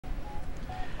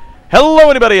Hello,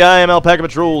 anybody. I am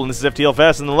alpacapatrol, and this is FTL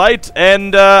Fast and the Light,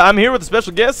 and I'm here with a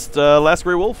special guest,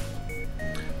 LastGreyWoIf.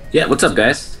 Yeah, what's up,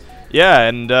 guys? Yeah,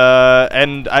 and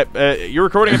you're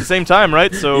recording at the same time,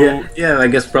 right? So yeah, I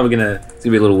guess it's gonna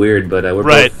be a little weird, but we're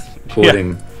both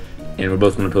recording, and we're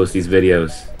both gonna post these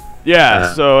videos.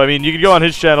 Yeah, so I mean, you could go on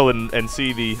his channel and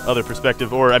see the other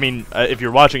perspective, or I mean, if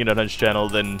you're watching it on his channel,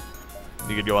 then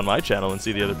you could go on my channel and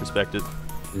see the other perspective.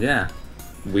 Yeah.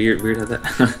 Weird how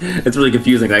that. It's really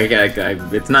confusing.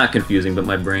 It's not confusing, but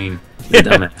my brain is a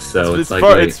dumbass, so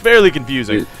it's fairly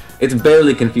confusing. It's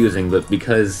barely confusing, but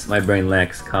because my brain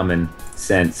lacks common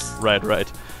sense. Right.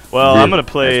 Well, I'm gonna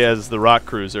play as the Rock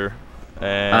Cruiser,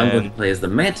 and I'm going to play as the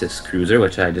Mantis Cruiser,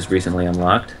 which I just recently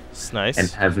unlocked. It's nice. And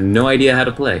have no idea how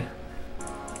to play.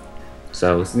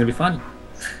 So this is gonna be fun.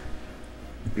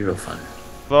 It'll be real fun.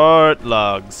 Fart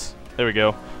logs. There we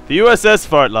go. The USS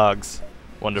Fart Logs.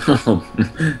 Wonderful.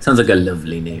 Sounds like a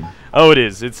lovely name. Oh, it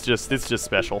is. It's just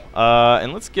special.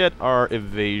 And let's get our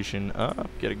evasion up.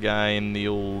 Get a guy in the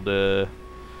old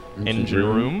engine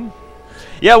room.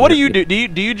 Yeah. What do you do?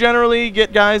 Do you generally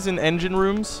get guys in engine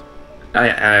rooms?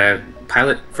 I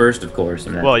pilot first, of course.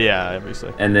 And then, well, yeah,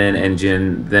 obviously. And then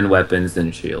engine, then weapons,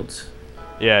 then shields.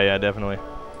 Yeah, definitely.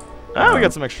 Ah, we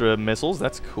got some extra missiles.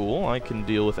 That's cool. I can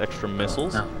deal with extra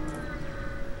missiles. Oh.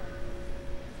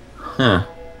 Huh.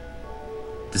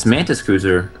 This Mantis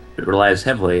Cruiser relies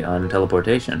heavily on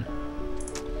teleportation.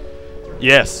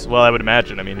 Yes, well, I would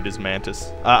imagine. I mean, it is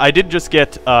Mantis. I did just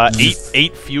get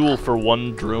 8 fuel for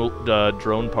one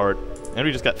drone part, and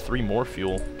we just got 3 more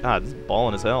fuel. God, this is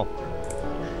balling as hell.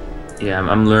 Yeah,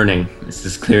 I'm learning. This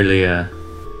is clearly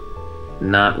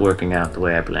not working out the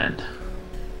way I planned.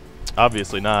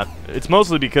 Obviously not. It's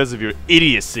mostly because of your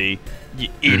idiocy, you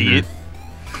idiot.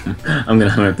 I'm gonna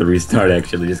have to restart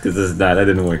actually, just because that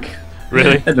didn't work.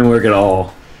 Really? That didn't work at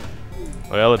all.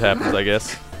 Well, it happens, I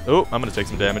guess. Oh, I'm gonna take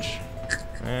some damage.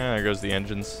 There goes the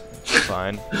engines.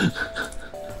 Fine.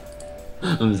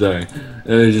 I'm sorry.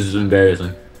 It was just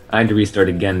embarrassing. I had to restart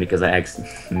again because I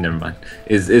never mind.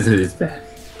 Isn't it bad?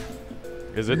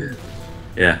 Is it?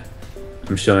 Yeah.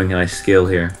 I'm showing my skill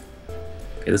here.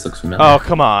 Okay, this looks familiar. Oh,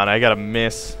 come on. I got a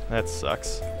miss. That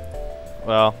sucks.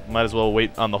 Well, might as well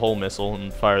wait on the whole missile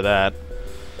and fire that.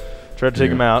 Try to take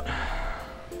him out.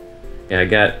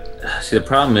 Yeah, see, the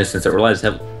problem is, since it relies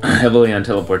heavily on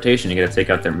teleportation, you gotta take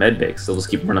out their medbakes. They'll just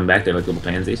keep running back there like little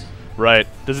pansies. Right.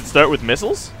 Does it start with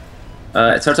missiles?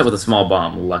 It starts out with a small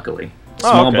bomb, luckily.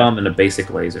 Small bomb and a basic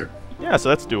laser. Yeah, so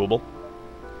that's doable.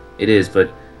 It is,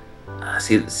 but...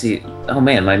 see... Oh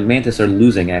man, my Mantis are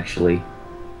losing, actually.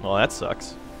 Well, that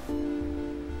sucks.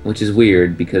 Which is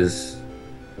weird, because...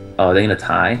 Oh, are they gonna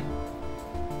tie?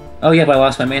 Oh yeah, but I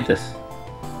lost my Mantis.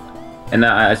 And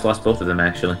I just lost both of them,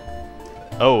 actually.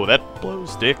 Oh, that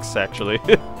blows dicks, actually.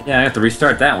 Yeah, I have to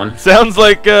restart that one. Sounds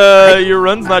like your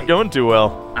run's not going too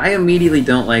well. I immediately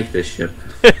don't like this ship.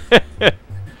 It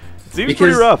seems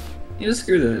pretty rough. You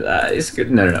screw the...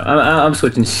 No. I'm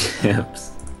switching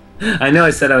ships. I know I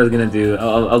said I was gonna do...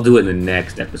 I'll do it in the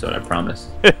next episode, I promise.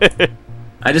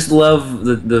 I just love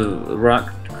the Rock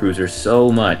Cruiser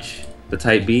so much, the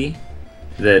Type B,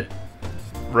 that...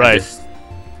 Right.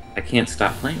 I can't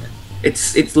stop playing it.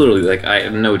 It's literally, like, I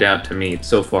have no doubt, to me, it's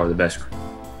so far the best.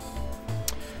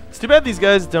 It's too bad these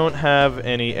guys don't have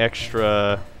any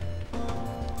extra...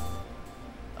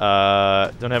 don't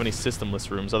have any systemless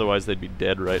rooms, otherwise they'd be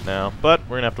dead right now. But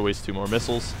we're gonna have to waste 2 more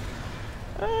missiles.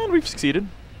 And we've succeeded.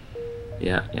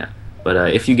 Yeah.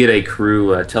 But if you get a crew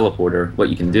teleporter, what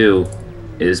you can do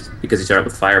is, because you start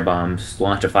with firebombs,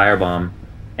 launch a firebomb,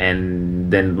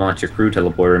 and then launch your crew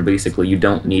teleporter, and basically you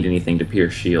don't need anything to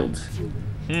pierce shields.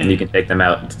 And you can take them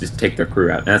out and just take their crew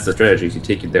out. And that's the strategy, is you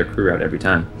take their crew out every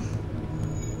time.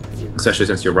 Especially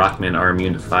since your Rockmen are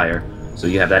immune to fire. So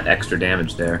you have that extra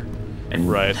damage there. And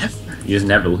right. You just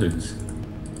never lose.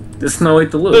 There's no way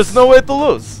to lose. There's no way to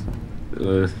lose.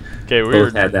 Okay,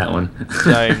 we've had that one.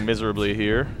 Dying miserably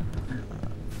here.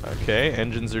 Okay,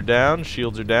 engines are down,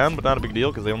 shields are down, but not a big deal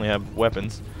because they only have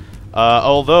weapons.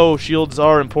 Although shields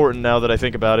are important now that I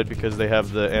think about it, because they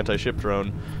have the anti-ship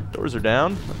drone. Doors are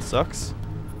down. That sucks.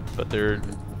 But their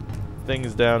thing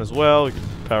is down as well. We can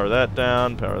power that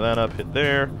down, power that up, hit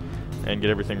there, and get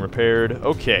everything repaired.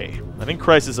 Okay, I think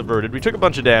crisis averted. We took a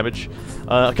bunch of damage,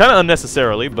 kind of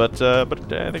unnecessarily, but I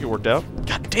think it worked out.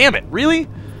 God damn it! Really?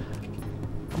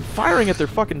 I'm firing at their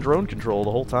fucking drone control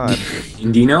the whole time.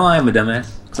 Do you know I'm a dumbass?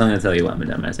 Because I'm gonna tell you why I'm a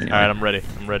dumbass anyway. All right, I'm ready.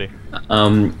 I'm ready.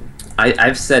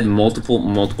 I've said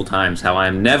multiple times how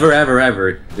I'm never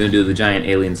ever gonna do the giant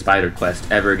alien spider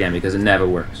quest ever again, because it never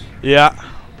works. Yeah.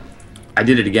 I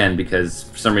did it again because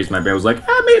for some reason my brain was like,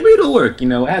 maybe it'll work. You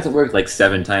know, it hasn't worked like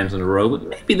 7 times in a row, but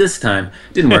maybe this time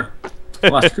it didn't work.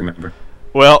 Lost crew member.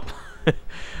 Well,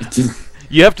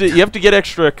 you have to get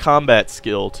extra combat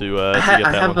skill to get that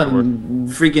I have a one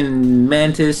to work. freaking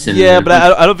mantis. And yeah, but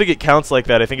I don't think it counts like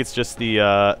that. I think it's just the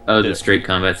the straight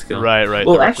combat skill. Right.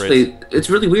 Well, actually, it's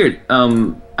really weird.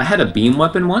 I had a beam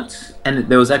weapon once, and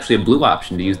there was actually a blue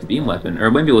option to use the beam weapon, or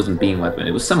maybe it wasn't beam weapon.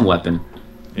 It was some weapon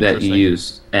that you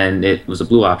used, and it was a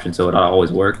blue option, so it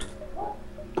always worked.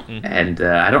 And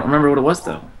I don't remember what it was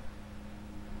though.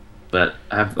 But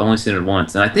I've only seen it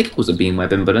once, and I think it was a beam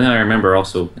weapon, but then I remember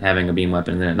also having a beam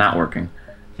weapon and then it not working.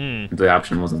 The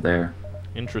option wasn't there.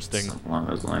 Interesting. Something along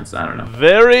those lines, I don't know.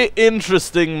 Very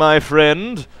interesting, my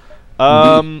friend.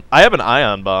 I have an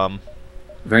ion bomb.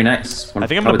 Very nice. I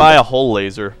think I'm going to buy a hull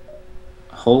laser.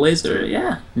 A hull laser?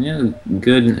 Yeah,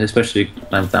 good, especially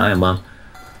with the ion bomb.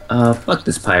 Fuck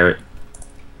this pirate.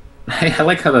 I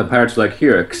like how the pirates are like,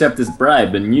 here, accept this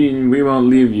bribe, and we won't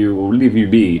leave you, we'll leave you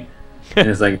be. And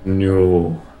it's like,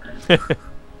 no.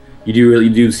 You really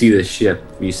do see this ship.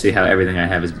 You see how everything I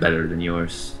have is better than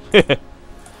yours.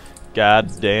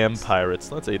 Goddamn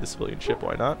pirates. Let's say the civilian ship,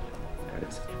 why not? There it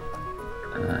is.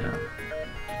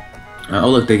 Oh,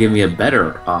 look, they give me a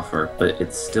better offer, but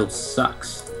it still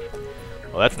sucks.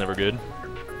 Well, that's never good.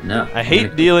 No. I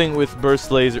hate dealing with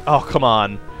burst laser. Oh, come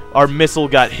on. Our missile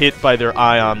got hit by their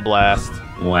ion blast.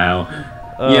 Wow.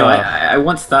 You know, I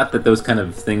once thought that those kind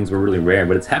of things were really rare,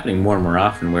 but it's happening more and more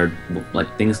often where,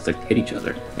 like, things like hit each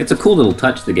other. It's a cool little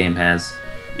touch the game has.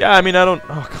 Yeah, I mean, I don't...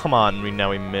 Oh, come on.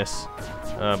 Now we miss.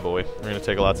 Oh, boy. We're going to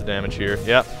take lots of damage here.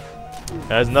 Yep.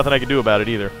 There's nothing I can do about it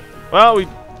either. Well, we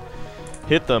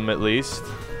hit them at least.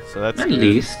 So that's At good.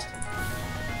 least.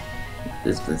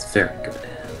 That's very good.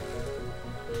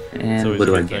 And what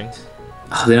do I get?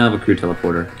 Oh, they don't have a crew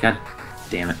teleporter. God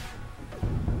damn it.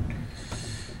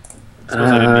 I suppose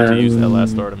I didn't need to use that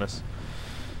last Artemis.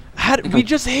 We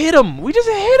just hit him! We just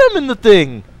hit him in the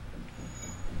thing!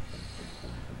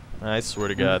 I swear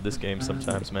to God, this game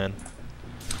sometimes, man.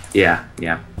 Yeah.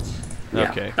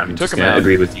 Okay, I'm took just him gonna out.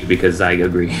 agree with you because I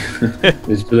agree.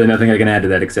 There's really nothing I can add to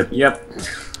that except, yep.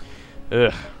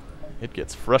 Ugh. It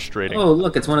gets frustrating. Oh,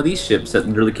 look, it's one of these ships that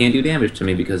really can't do damage to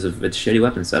me because of its shitty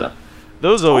weapon setup.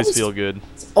 Those always feel good.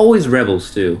 It's always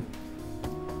Rebels, too.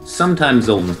 Sometimes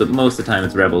Zoltans, but most of the time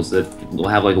it's Rebels that will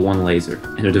have like one laser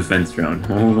and a defense drone.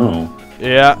 Oh no.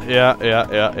 Yeah.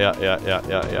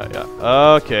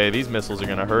 Okay, these missiles are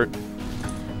gonna hurt.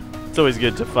 It's always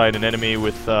good to fight an enemy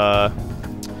with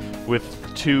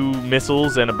 2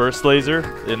 missiles and a burst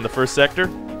laser in the first sector.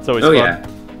 It's always fun.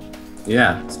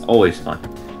 Yeah, it's always fun.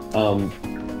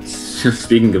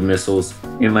 Speaking of missiles,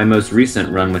 in my most recent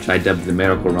run, which I dubbed the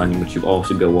Miracle Run, which you all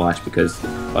should go watch because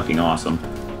it's fucking awesome.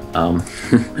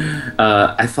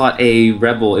 I fought a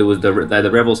rebel. It was the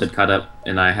rebels had caught up,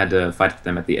 and I had to fight with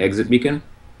them at the exit beacon.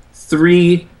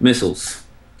 3 missiles.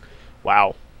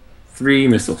 Wow. 3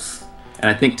 missiles,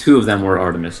 and I think 2 of them were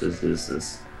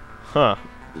Artemises. Huh.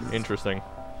 Interesting.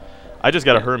 I just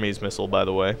got a Hermes missile, by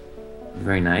the way.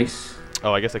 Very nice.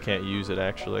 Oh, I guess I can't use it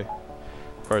actually.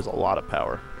 Requires a lot of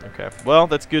power. Okay. Well,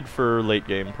 that's good for late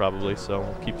game probably, so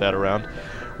we'll keep that around.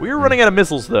 We're running out of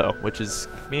missiles though, which is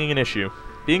being an issue.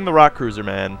 Being the rock cruiser,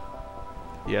 man.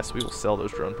 Yes, we will sell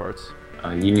those drone parts.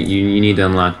 You need to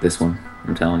unlock this one.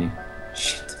 I'm telling you.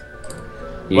 Shit.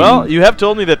 Well, you have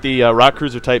told me that the rock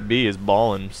cruiser Type B is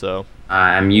ballin', so.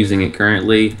 I'm using it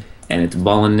currently, and its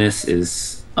ballinness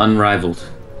is unrivaled.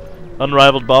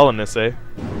 Unrivaled ballinness, eh?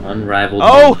 Unrivaled.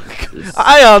 Oh,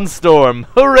 Ion Storm!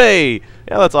 Hooray!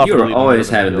 Yeah, that's awful. You're always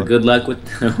having the good luck with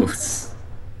those.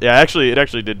 Yeah, actually, it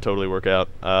actually did totally work out,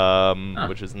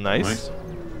 which is nice.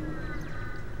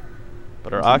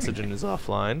 But our oxygen is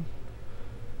offline.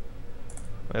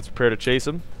 Let's prepare to chase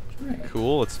him.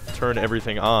 Cool. Let's turn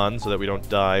everything on so that we don't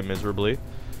die miserably.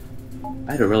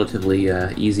 I had a relatively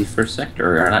easy first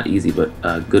sector, or not easy, but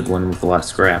a good one with a lot of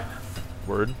scrap.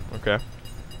 Word. Okay.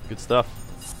 Good stuff.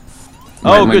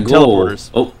 My good goal, teleporters.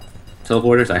 Oh,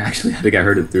 teleporters. I think I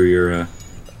heard it through your.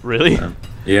 Really?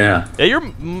 Yeah.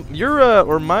 Yeah,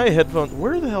 or my headphones.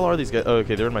 Where the hell are these guys? Oh,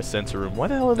 okay, they're in my sensor room. Why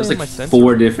the hell are they in my sensor room?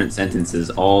 4 different sentences,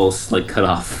 all like cut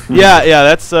off. Yeah,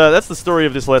 that's the story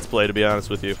of this Let's Play. To be honest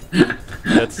with you,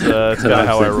 that's kind of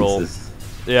how I roll.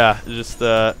 Yeah, just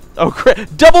oh crap!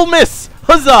 Double miss!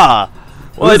 Huzzah!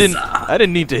 Well, Huzzah. I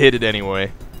didn't need to hit it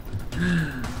anyway.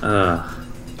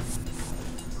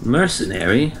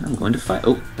 Mercenary. I'm going to fight.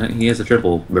 Oh, he has a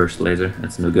triple burst laser.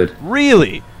 That's no good.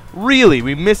 Really? Really?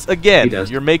 We miss again. He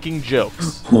does. You're making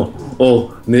jokes.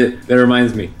 Oh, that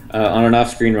reminds me. On an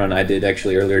off-screen run I did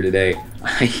actually earlier today,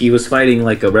 he was fighting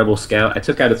like a rebel scout. I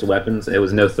took out its weapons. It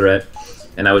was no threat,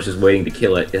 and I was just waiting to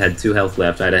kill it. It had 2 health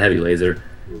left. I had a heavy laser,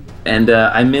 and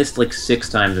I missed like 6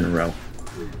 times in a row.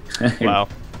 Wow.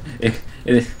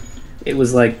 It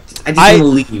was like I just want to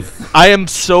leave. I am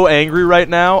so angry right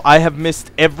now. I have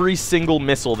missed every single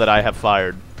missile that I have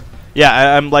fired.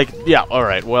 Yeah, I'm like, yeah, all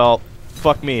right. Well,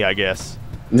 fuck me, I guess.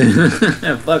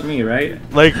 Fuck me, right?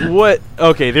 Like, what?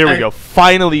 Okay, there we go.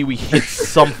 Finally, we hit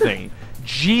something.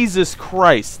 Jesus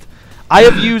Christ. I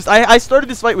have used... I started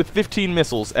this fight with 15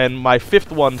 missiles, and my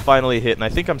 5th one finally hit, and I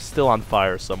think I'm still on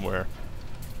fire somewhere.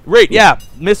 Great, yeah.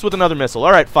 Missed with another missile.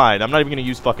 All right, fine. I'm not even going to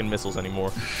use fucking missiles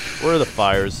anymore. Where are the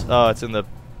fires? Oh, it's in the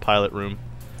pilot room.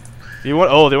 You want?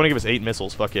 Oh, they want to give us 8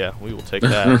 missiles. Fuck yeah. We will take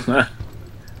that.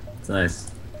 It's nice.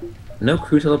 No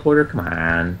crew teleporter? Come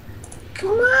on.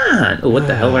 Come on! Oh, what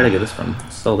the hell? Where'd I get this from?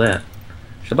 Stole that.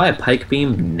 Should I buy a pike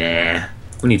beam? Nah.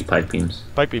 Who needs pike beams?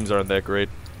 Pike beams aren't that great.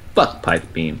 Fuck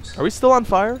pike beams. Are we still on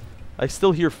fire? I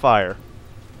still hear fire.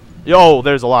 Yo,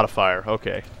 there's a lot of fire.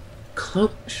 Okay.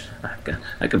 Cloak?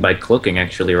 I could buy cloaking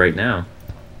actually right now.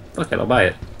 Fuck it, I'll buy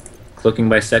it. Cloaking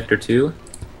by Sector 2?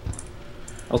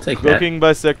 I'll take that. Cloaking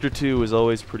by Sector 2 is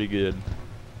always pretty good.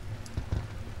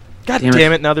 God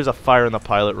damn it, now there's a fire in the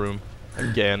pilot room.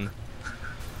 Again.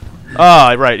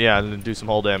 Ah, right, yeah, and do some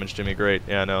hull damage to me. Great.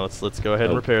 Yeah, no, let's go ahead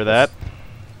and repair that.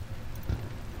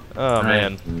 Oh,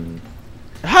 man.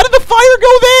 How did the fire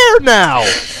go there now?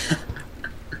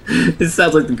 This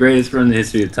sounds like the greatest run in the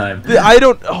history of time. I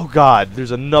don't... Oh, God,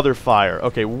 there's another fire.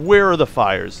 Okay, where are the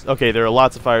fires? Okay, there are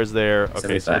lots of fires there.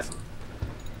 Okay, 75. So let's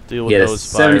deal with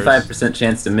those fires. He had a 75%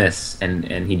 chance to miss,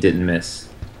 and he didn't miss.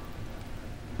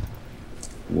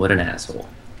 What an asshole.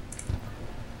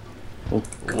 Oh,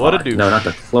 what a douche. No, not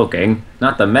the cloaking.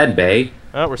 Not the med bay.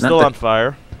 Oh, we're still on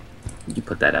fire. You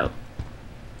put that out.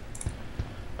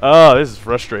 Oh, this is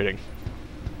frustrating.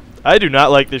 I do not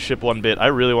like this ship one bit. I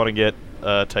really want to get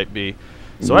Type B.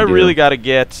 So I really got to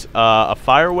get a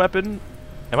fire weapon.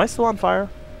 Am I still on fire?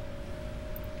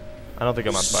 I don't think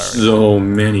I'm on fire. So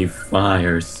many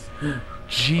fires.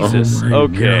 Jesus. Oh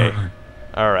okay. God.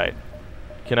 All right.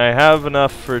 Can I have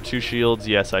enough for 2 shields?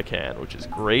 Yes, I can, which is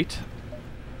great.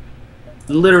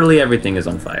 Literally everything is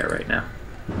on fire right now.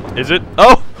 Is it?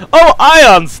 Oh! Oh,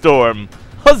 Ion Storm!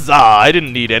 Huzzah! I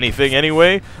didn't need anything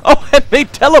anyway. Oh, and they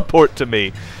teleport to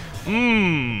me.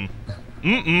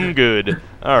 Good.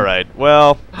 Alright,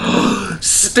 well...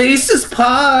 Stasis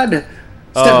pod!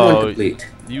 Step 1 complete.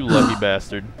 You lucky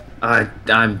bastard.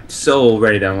 I'm so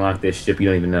ready to unlock this ship, you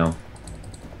don't even know.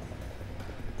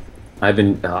 I've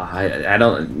been... I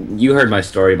don't... You heard my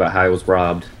story about how I was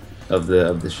robbed of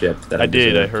the ship. That I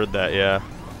did, I heard that, yeah.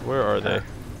 Where are they?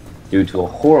 Due to a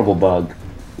horrible bug.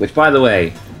 Which, by the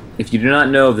way, if you do not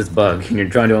know of this bug and you're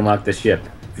trying to unlock the ship,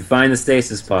 if you find the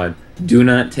stasis pod, do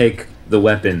not take the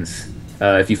weapons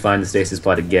if you find the stasis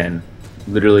pod again.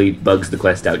 Literally bugs the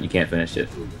quest out, you can't finish it.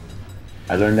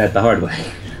 I learned that the hard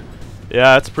way.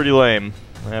 Yeah, that's pretty lame,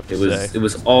 I have to say. It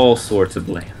was all sorts of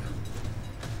lame.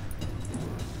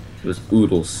 It was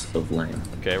oodles of lame.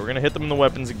 Okay, we're gonna hit them in the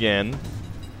weapons again.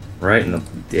 Right in the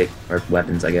dick, or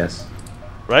weapons, I guess.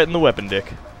 Right in the weapon dick.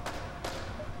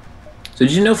 So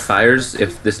did you know fires,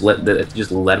 if just let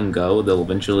them go, they'll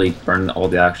eventually burn all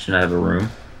the oxygen out of a room?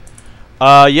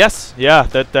 Yes, yeah,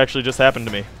 that actually just happened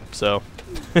to me. So.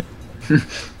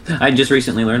 I just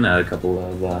recently learned that a couple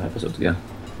of episodes ago.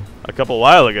 A couple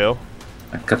while ago.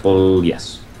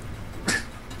 Yes.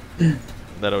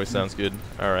 That always sounds good.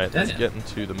 All right, let's get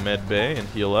into the med bay and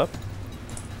heal up.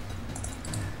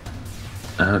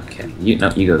 Okay, you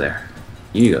go there.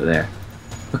 You go there.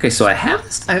 Okay, so I have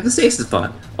the stasis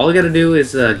pod. All I gotta do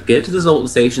is get to the Zoltan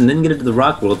station, then get into the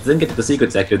rock world, then get to the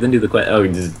secret sector, then do the quest. Oh,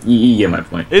 you get my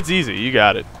point. It's easy. You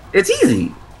got it. It's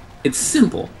easy. It's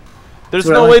simple. There's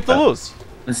no way to lose.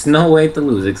 There's no way to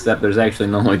lose, except there's actually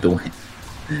no way to win.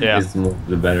 Yeah. It's more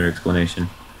the better explanation.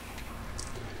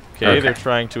 Okay, they're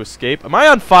trying to escape. Am I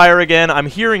on fire again? I'm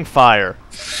hearing fire.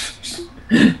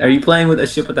 Are you playing with a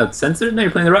ship without sensors? No,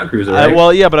 you're playing the rock cruiser, right?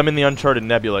 Well, yeah, but I'm in the Uncharted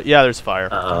Nebula. Yeah, there's fire.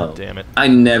 Oh, damn it. I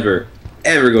never,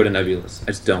 ever go to Nebulas. I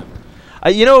just don't.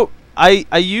 You know,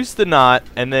 I used to not,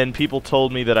 and then people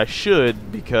told me that I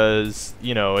should because,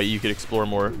 you know, you could explore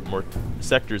more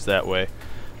sectors that way.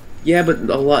 Yeah, but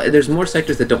there's more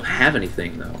sectors that don't have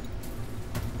anything, though.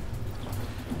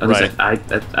 Right.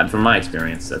 From my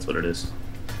experience, that's what it is.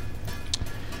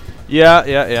 Yeah.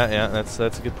 That's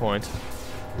a good point.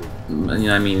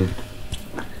 I mean,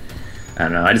 I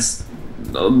don't know. I just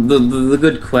the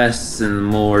good quests and the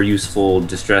more useful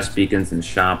distress beacons and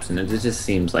shops, and it just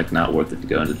seems like not worth it to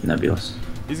go into the Nebulas.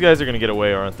 These guys are gonna get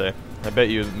away, aren't they? I bet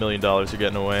you $1 million are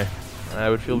getting away. I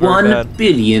would feel very bad. $1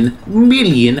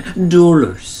 billion.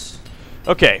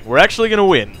 Okay, we're actually gonna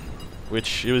win.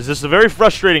 Which, it was just a very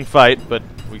frustrating fight, but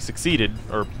we succeeded.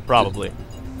 Or, probably.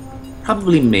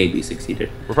 Probably maybe succeeded.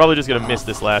 We're probably just gonna miss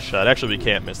this last shot. Actually, we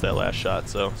can't miss that last shot,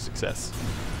 so success.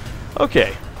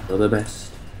 Okay. Still the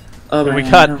best.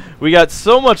 And we got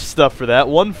so much stuff for that.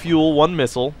 1 fuel, 1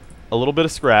 missile, a little bit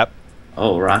of scrap.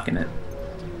 Oh, rocking it.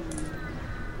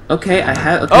 Okay, I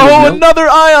have. Okay, oh, another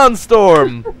ion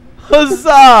storm!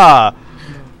 Huzzah!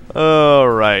 All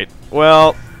right.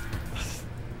 Well,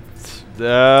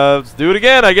 let's do it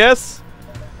again, I guess.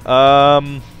 Oh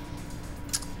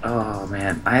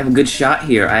man, I have a good shot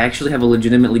here. I actually have a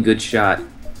legitimately good shot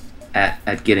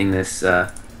at getting this.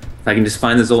 If I can just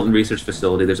find the Zoltan Research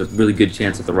Facility, there's a really good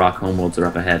chance that the Rock homeworlds are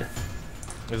up ahead.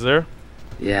 Is there?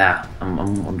 Yeah,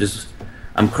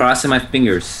 I'm crossing my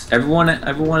fingers.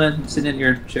 Everyone sitting in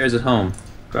your chairs at home,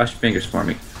 cross your fingers for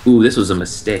me. Ooh, this was a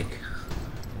mistake.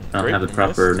 I don't have the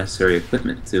proper necessary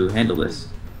equipment to handle this.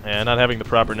 Yeah, not having the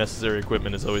proper necessary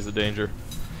equipment is always a danger.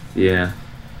 Yeah,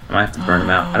 I might have to burn them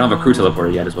out. I don't have a crew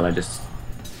teleporter yet, is what I just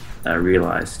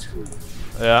realized.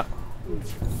 Yeah.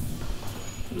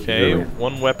 Okay,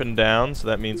 1 weapon down, so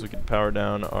that means we can power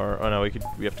down our. Oh no,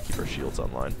 we have to keep our shields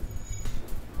online.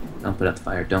 Don't put out the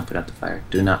fire. Don't put out the fire.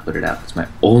 Do not put it out. It's my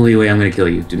only way I'm gonna kill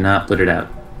you. Do not put it out.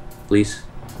 Please,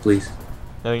 please.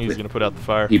 I think he's gonna put out the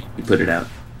fire. He put it out.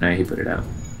 No, he put it out.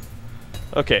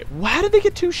 Okay, how did they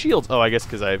get 2 shields? Oh, I guess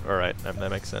because I. All right, that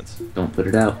makes sense. Don't put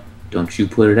it out. Don't you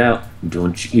put it out.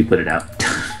 Don't you put it out.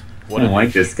 I don't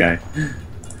like this guy.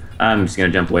 I'm just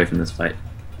gonna jump away from this fight.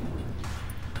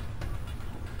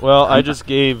 Well, I just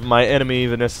gave my enemy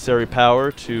the necessary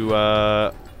power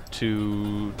to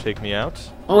take me out.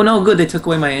 Oh no, good, they took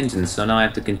away my engines, so now I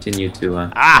have to continue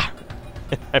to, Ah!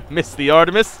 I missed the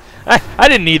Artemis. I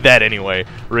didn't need that anyway,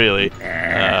 really.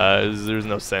 There's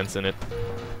no sense in it.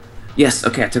 Yes,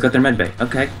 okay, I took out their medbay.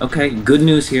 Okay, good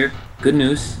news here. Good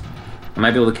news. I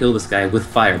might be able to kill this guy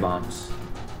with firebombs.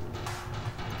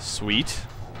 Sweet.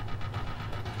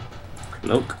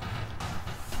 Cloak.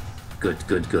 Good.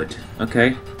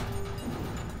 Okay.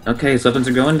 Okay, his weapons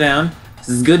are going down. This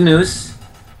is good news.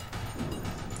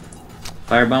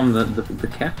 Firebomb the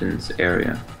captain's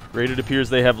area. Great, it appears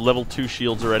they have level 2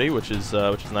 shields already, which is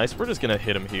nice. We're just gonna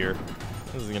hit him here.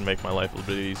 This is gonna make my life a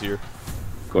little bit easier.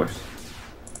 Of course.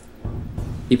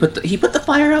 He put the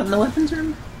fire out in the weapons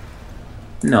room?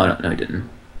 No, he didn't.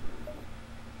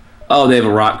 Oh, they have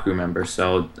a rock crew member,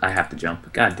 so I have to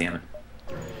jump. God damn it.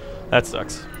 That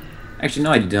sucks. Actually,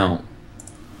 no, I don't.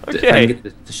 Okay. I can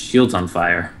get the shields on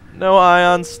fire. No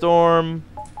ion storm.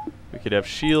 We could have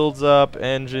shields up,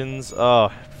 engines.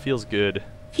 Oh, it feels good.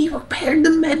 He repaired the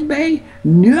medbay?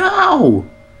 No!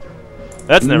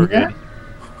 That's never good.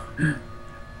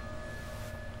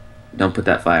 Don't put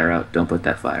that fire out. Don't put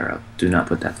that fire out. Do not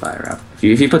put that fire out.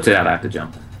 If he puts it out, I have to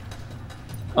jump.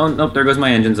 Oh, nope, there goes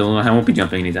my engines. I won't be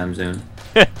jumping anytime soon.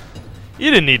 You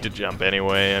didn't need to jump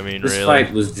anyway, I mean, this really.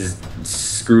 fight was just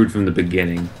screwed from the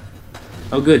beginning.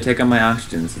 Oh good, take out my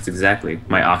oxygens. That's exactly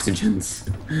my oxygens.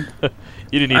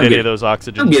 You didn't need any of those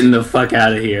oxygens. I'm getting the fuck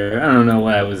out of here. I don't know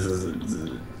why I was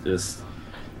just...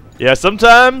 Yeah,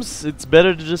 sometimes it's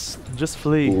better to just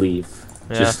flee. Leave.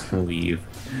 Yeah. Just leave.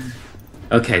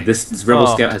 Okay, this Rebel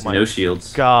Scout has no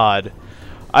shields. God.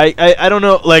 I don't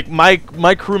know, like,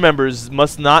 my crew members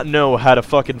must not know how to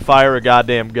fucking fire a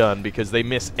goddamn gun because they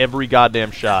miss every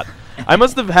goddamn shot. I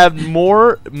must have had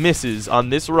more misses on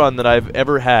this run than I've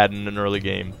ever had in an early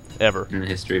game. Ever. In the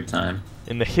history of time.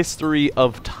 In the history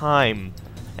of time.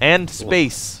 And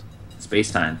space.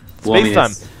 Space-time.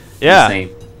 Space-time. Yeah.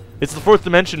 Insane. It's the 4th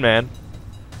dimension, man.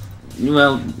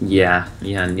 Well, yeah,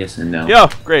 yes and no.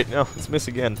 Yeah, great. No, let's miss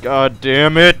again. God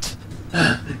damn it.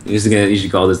 You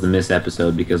should call this the miss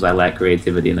episode because I lack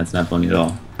creativity and that's not funny at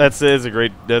all. That's a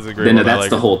great No, one. that's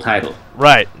the whole title.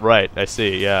 Right. I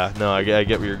see. Yeah. No, I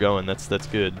get where you're going. That's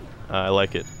good. I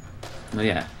like it. Oh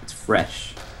yeah, it's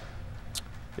fresh.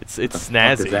 It's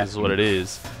snazzy is what it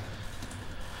is.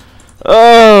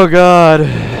 Oh God.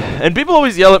 And people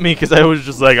always yell at me because I was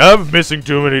just like, I'm missing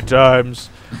too many times.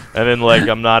 And then, like,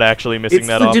 I'm not actually missing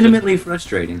that often. It's legitimately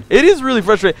frustrating. It is really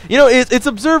frustrating. You know, it's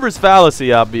observer's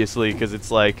fallacy, obviously, because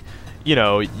it's like, you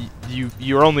know,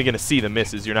 you're only going to see the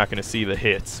misses. You're not going to see the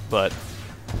hits, but...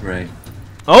 Right.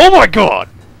 Oh, my God!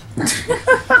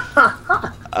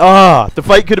 The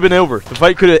fight could have been over. The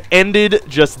fight could have ended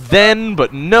just then,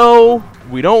 but no,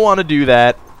 we don't want to do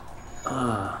that.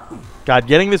 God,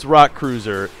 getting this rock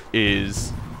cruiser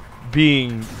is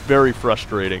being very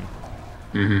frustrating.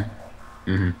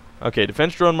 Okay,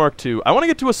 defense drone Mark II. I want to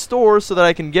get to a store so that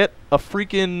I can get a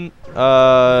freaking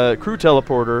crew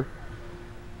teleporter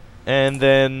and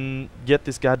then get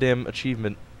this goddamn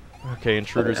achievement. Okay,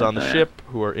 intruders on the ship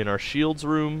who are in our shields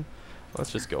room.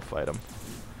 Let's just go fight them.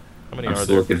 How many I'm are still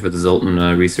there? looking for the Zoltan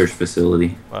research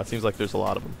facility. Well, it seems like there's a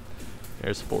lot of them.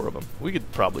 There's 4 of them. We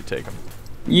could probably take them.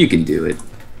 You can do it.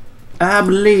 I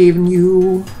believe in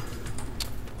you.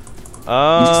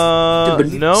 No,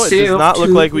 it does not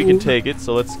look like we can take it,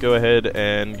 so let's go ahead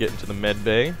and get into the med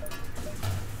bay.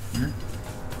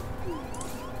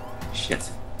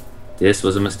 Shit. This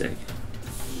was a mistake.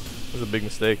 It was a big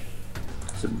mistake.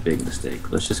 It's a big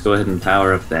mistake. Let's just go ahead and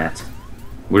power up that.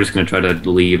 We're just going to try to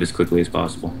leave as quickly as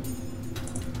possible.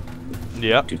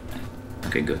 Yep.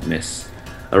 Okay, good. Miss.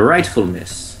 A rightful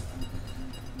miss.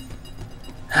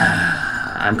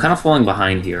 I'm kind of falling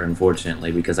behind here,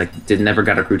 unfortunately, because I never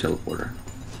got a crew teleporter.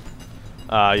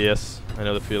 Yes. I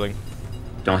know the feeling.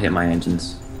 Don't hit my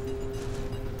engines.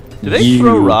 Do they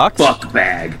throw rocks? Fuck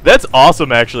bag. That's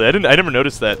awesome, actually. I never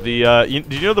noticed that. The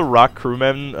did you know the rock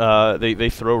crewmen? They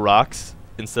throw rocks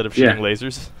instead of shooting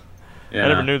lasers. Yeah. I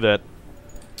never knew that.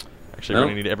 Actually, we're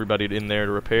gonna need everybody in there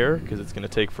to repair because it's gonna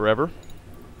take forever.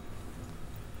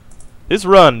 This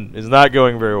run is not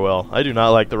going very well. I do not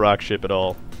like the rock ship at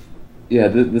all. Yeah,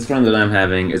 this run that I'm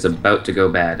having is about to go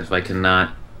bad if I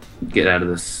cannot get out of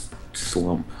this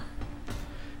slump.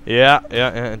 Yeah,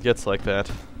 it gets like that.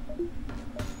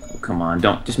 Oh, come on,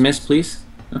 don't. Just miss, please?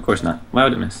 Of course not. Why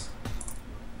would it miss?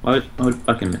 Why would it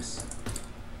fucking miss?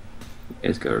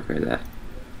 Let's go repair that.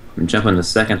 I'm jumping the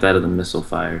second out of the missile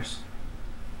fires.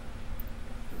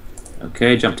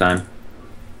 Okay, jump time.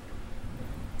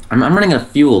 I'm running out of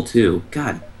fuel, too.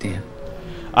 God damn.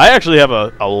 I actually have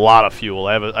a lot of fuel.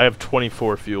 I have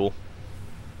 24 fuel.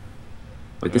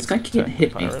 Wait, this guy can't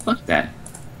hit me. Fuck that.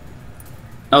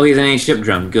 Oh, he's an A-ship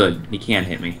drum. Good. He can't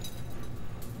hit me.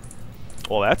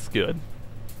 Well, that's good.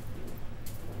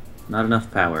 Not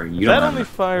enough power. You If don't that have only enough.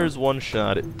 fires 1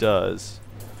 shot, it does.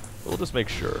 We'll just make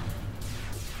sure.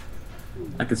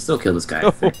 I can still kill this guy.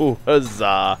 I think. Oh,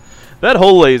 huzzah. That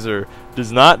whole laser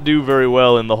does not do very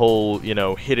well in the whole, you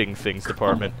know, hitting things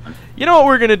department. You know what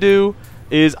we're gonna do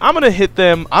is I'm gonna hit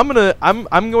them. I'm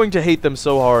going to hate them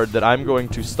so hard that I'm going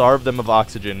to starve them of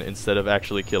oxygen instead of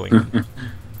actually killing them.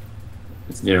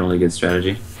 It's generally a good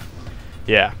strategy.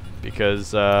 Yeah,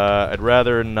 because I'd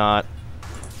rather not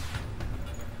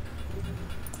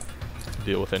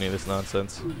deal with any of this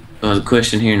nonsense. Well, the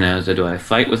question here now is, do I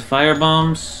fight with fire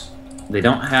bombs? They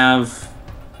don't have.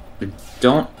 They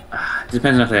don't. It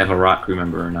depends on if they have a rock crew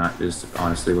member or not. Is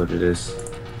honestly what it is.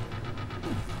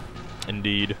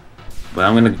 Indeed. But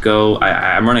I'm gonna go.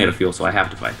 I'm running out of fuel, so I have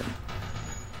to fight them.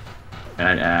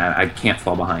 And I can't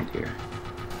fall behind here.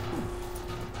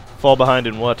 Fall behind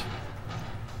in what?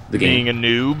 The game. Being a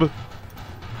noob.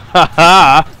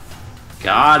 Haha.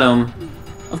 Got him.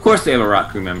 Of course they have a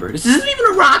rock crew member. This isn't even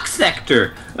a rock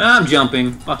sector. I'm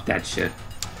jumping. Fuck that shit.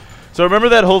 So remember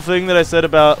that whole thing that I said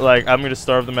about, like, I'm going to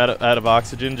starve them out of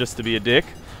oxygen just to be a dick?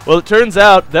 Well, it turns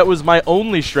out that was my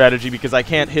only strategy because I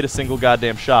can't hit a single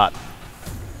goddamn shot.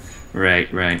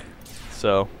 Right, right.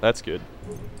 So, that's good.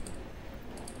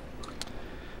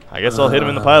 I guess I'll hit him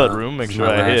in the pilot room, make sure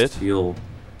I hit. Fuel.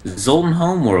 Zoltan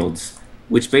Homeworlds,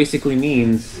 which basically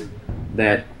means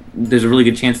that there's a really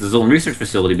good chance of the Zoltan Research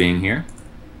Facility being here,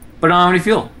 but I don't have any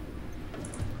fuel.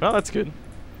 Well, that's good.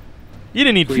 You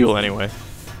didn't need fuel anyway.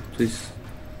 Please.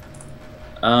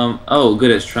 Oh, good,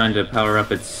 it's trying to power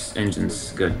up its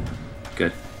engines. Good.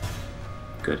 Good.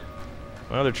 Good.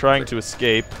 Well, they're trying to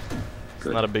escape. It's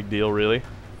Good. not a big deal, really.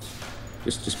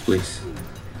 Just please.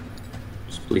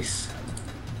 Just please.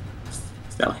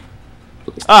 Sally.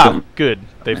 Please. Ah, good.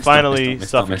 They Don't finally miss.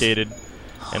 suffocated,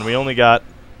 and we only got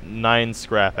 9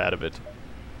 scrap out of it.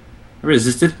 I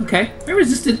resisted. Okay. I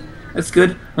resisted. That's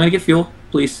good. I'm gonna get fuel.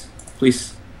 Please.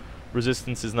 Please.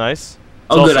 Resistance is nice.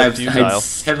 It's Oh, good. I also had futile.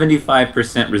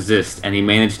 75% resist, and he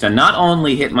managed to not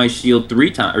only hit my shield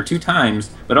 2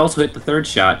 times, but also hit the 3rd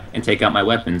shot and take out my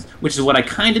weapons, which is what I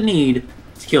kind of need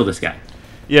to kill this guy.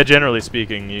 Yeah, generally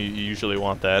speaking, you usually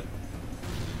want that.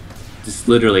 Just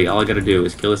literally, all I gotta do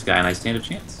is kill this guy, and I stand a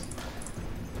chance.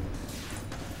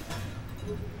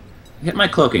 Hit my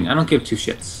cloaking. I don't give 2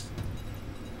 shits.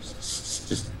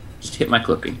 Just hit my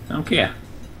cloaking. I don't care.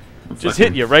 Just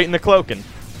hit you right in the cloaking.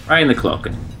 Right in the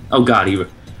cloaking. Oh god, he...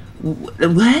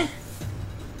 What?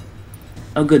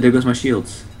 Oh good, there goes my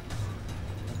shields.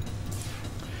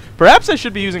 Perhaps I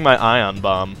should be using my ion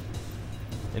bomb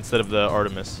instead of the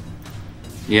Artemis.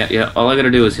 Yeah, all I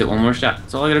gotta do is hit 1 more shot.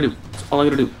 That's all I gotta do. That's all I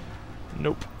gotta do.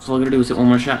 Nope. That's all I gotta do is hit 1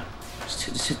 more shot. Just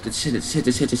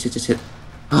hit.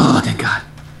 Oh, thank god.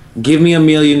 Give me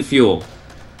 1,000,000 fuel.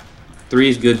 3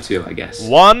 is good too, I guess.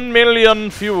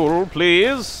 1,000,000 fuel,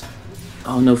 please.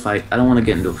 Oh, no fight. I don't want to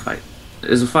get into a fight.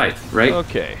 There's a fight, right?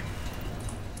 Okay.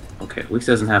 Okay, at least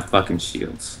doesn't have fucking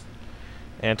shields.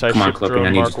 Anti-ship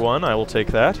drone Mark 1, I will take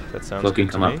that. That sounds cloaking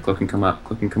good to come me. up, cloaking come up,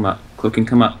 cloaking come up, cloaking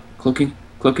come up, cloaking,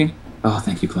 cloaking. Oh,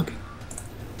 thank you, cloaking.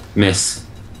 Miss.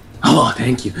 Oh,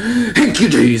 thank you. Thank you,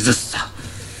 Jesus.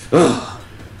 Oh.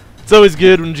 It's always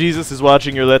good when Jesus is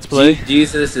watching your Let's Play.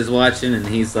 Jesus is watching and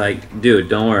he's like, dude,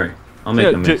 don't worry. I'll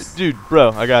make a miss. Dude,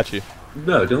 bro, I got you.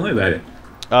 No, don't worry about it.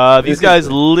 These guys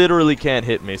literally can't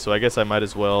hit me, so I guess I might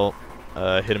as well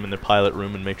hit them in the pilot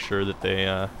room and make sure that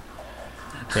they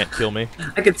can't kill me.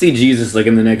 I could see Jesus like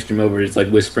in the next room over, just like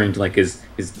whispering to like his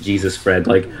Jesus friend,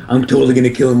 like, I'm totally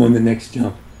gonna kill him on the next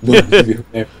jump.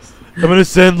 I'm gonna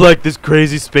send like this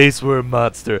crazy space worm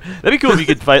monster. That'd be cool if you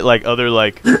could fight like other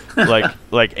like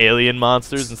alien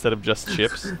monsters instead of just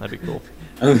ships. That'd be cool.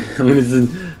 I'm gonna send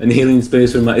an alien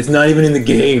space worm. It's not even in the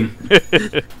game.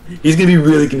 He's gonna be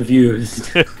really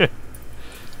confused.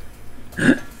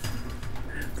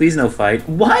 Please no fight.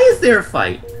 Why is there a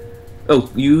fight?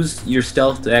 Oh, use your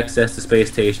stealth to access the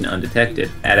space station undetected.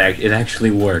 It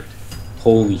actually worked.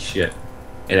 Holy shit.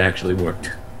 It actually worked.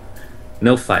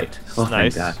 No fight. Oh,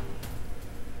 nice. Thank God.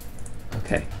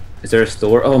 Okay. Is there a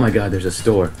store? Oh my God, there's a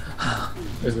store.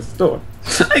 There's a store.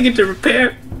 I get to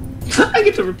repair. I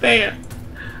get to repair.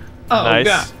 Oh nice.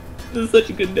 God. This is such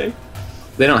a good day.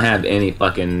 They don't have any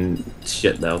fucking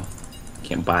shit though.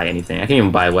 Can't buy anything. I can't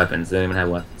even buy weapons. They don't even have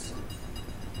weapons.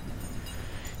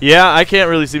 Yeah, I can't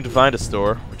really seem to find a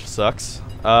store, which sucks.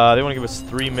 They want to give us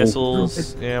 3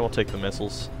 missiles. Yeah, we'll take the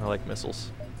missiles. I like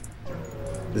missiles.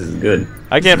 This is good.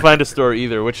 I can't find a store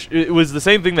either, which it was the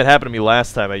same thing that happened to me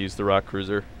last time I used the rock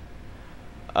cruiser.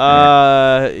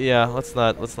 Yeah, let's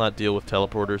not deal with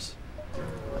teleporters.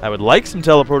 I would like some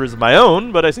teleporters of my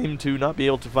own, but I seem to not be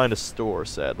able to find a store,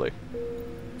 sadly.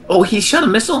 Oh, he shot a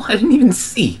missile? I didn't even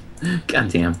see. God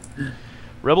damn.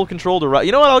 Rebel controlled or rock?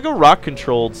 You know what? I'll go rock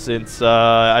controlled since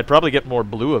I'd probably get more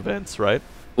blue events, right?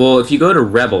 Well, if you go to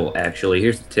Rebel, actually,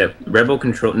 here's the tip. Rebel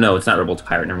control. No, it's not Rebel. It's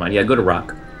Pirate. Never mind. Yeah, go to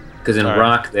Rock. Because in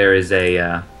Rock there is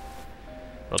a.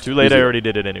 Well, too late. I already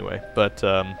did it anyway. But.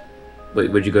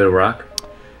 Wait, would you go to Rock?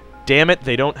 Damn it!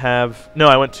 They don't have. No,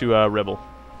 I went to Rebel.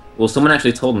 Well, someone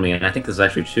actually told me, and I think this is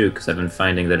actually true because I've been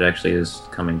finding that it actually is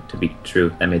coming to be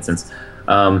true. That made sense.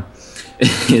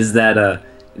 Is that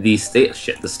the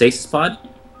stasis pod?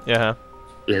 Yeah.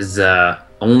 Is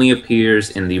only appears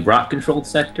in the Rock controlled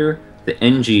sector, the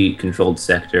NG controlled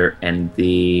sector, and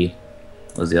the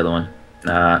what was the other one?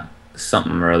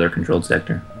 Something or other controlled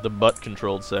sector. The butt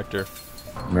controlled sector.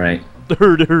 Right. I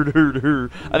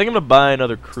think I'm gonna buy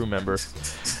another crew member.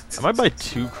 I might buy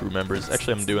 2 crew members.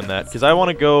 Actually, I'm doing that because I want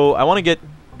to go. I want to get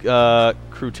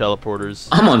crew teleporters.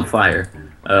 I'm on fire.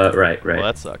 Right. Well,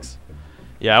 that sucks.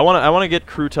 Yeah, I want to get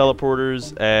crew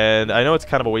teleporters, and I know it's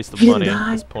kind of a waste of money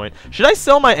at this point. Should I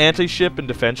sell my anti-ship and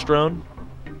defense drone?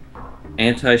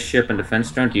 Anti-ship and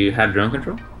defense drone? Do you have drone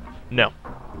control? No.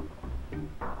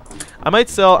 I might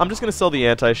sell. I'm just gonna sell the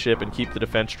anti-ship and keep the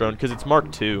defense drone because it's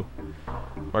Mark II.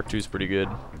 Mark II is pretty good.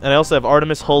 And I also have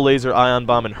Artemis, Hull Laser, Ion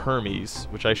Bomb, and Hermes,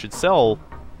 which I should sell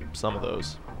some of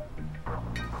those.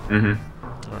 Mm-hmm.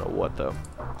 I don't know what though.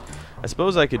 I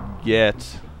suppose I could get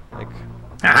like.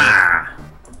 Ah!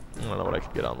 I don't know what I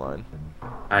could get online.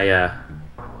 I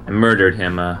murdered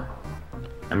him. I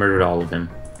murdered all of him.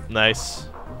 Nice.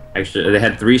 Actually, they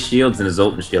had 3 shields and a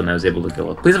Zoltan shield, and I was able to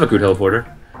kill it. Please have a crew teleporter.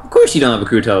 Of course you don't have a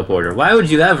crew teleporter. Why would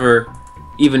you ever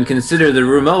even consider the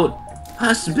remote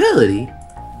possibility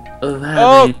of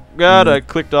having... Oh, God, I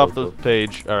clicked off the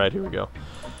page. All right, here we go.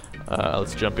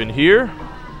 Let's jump in here.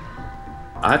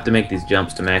 I have to make these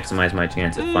jumps to maximize my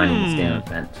chance of finding the scan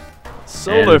event.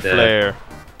 Solar flare.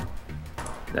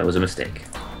 That was a mistake.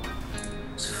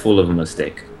 It's full of a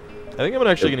mistake. I think I'm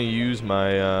actually going to use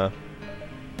my... I'm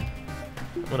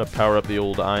going to power up the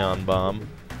old ion bomb.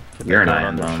 You're an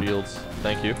ion bomb. Shields.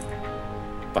 Thank you.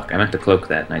 Fuck, I meant to cloak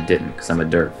that, and I didn't, because I'm a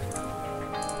derp.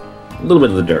 A little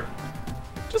bit of the derp.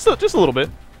 Just a little bit.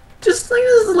 Just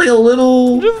like a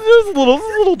little... Just a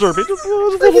little derpy. Just a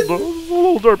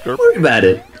little derp. Don't worry about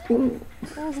it.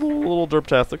 It's a little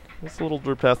derptastic. It's a little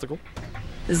derptastical.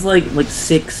 It's like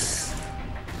six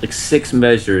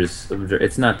measures of derp.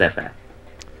 It's not that bad.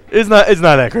 It's not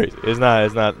that crazy. It's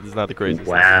not the craziest.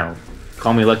 Wow.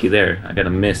 Call me lucky there. I got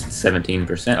a missed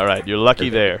 17%. All right, you're lucky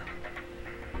there.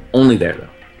 Only there though.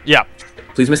 Yeah.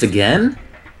 Please miss again?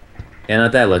 Yeah,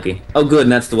 not that lucky. Oh good,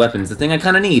 and that's the weapons. The thing I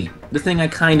kind of need. The thing I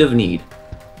kind of need.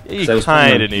 You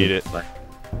kind of need it.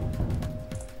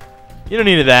 You don't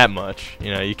need it that much.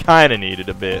 You know, you kind of need it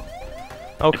a bit.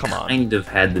 Oh, come on. Kind of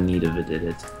had the need of it, did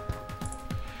it?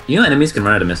 You know enemies can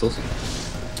run out of missiles?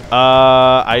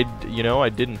 You know, I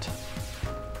didn't.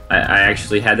 I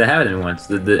actually had to have it in once.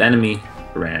 The enemy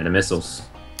ran out of missiles.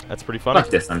 That's pretty funny. Fuck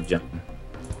this, I'm jumping.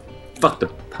 Fuck the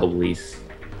police.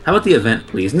 How about the event,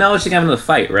 please? No, she got into the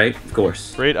fight, right? Of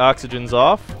course. Great, oxygen's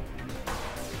off.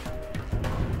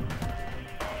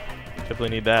 Definitely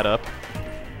need that up.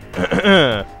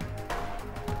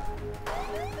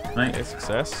 Right. Okay,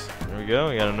 success. There we go.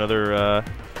 We got another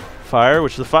fire,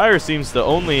 which the fire seems to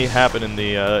only happen in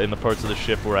the parts of the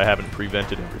ship where I haven't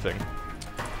prevented everything.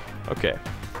 Okay.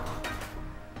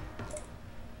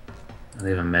 They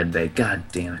have a med bay. God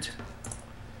damn it.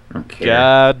 I don't care.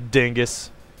 God dingus.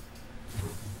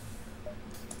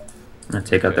 I'm gonna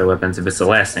take out their weapons if it's the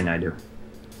last thing I do.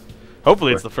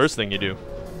 Hopefully it's the first thing you do.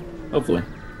 Hopefully.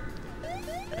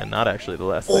 And not actually the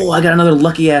last thing. Oh, I got another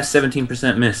lucky ass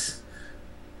 17% miss.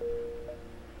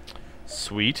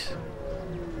 Sweet.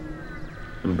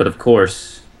 But of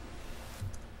course...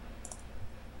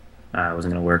 it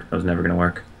wasn't gonna work. That was never gonna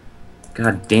work.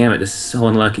 God damn it, this is so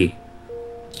unlucky.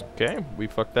 Okay, we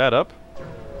fucked that up.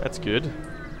 That's good.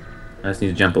 I just need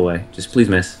to jump away. Just please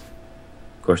miss.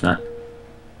 Of course not.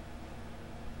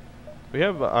 We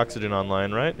have oxygen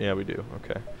online, right? Yeah, we do.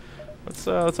 Okay. Let's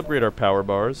upgrade our power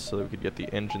bars so that we could get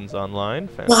the engines online.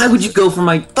 Fantastic. Why would you go for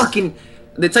my fucking...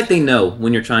 It's like they know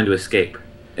when you're trying to escape.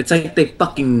 It's like they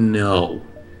fucking know.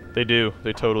 They do.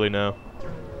 They totally know.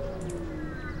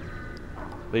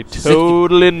 They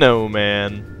totally know,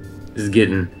 man. This is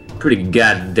getting pretty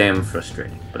goddamn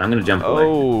frustrating. But I'm gonna jump away.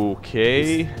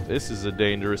 Okay. This is a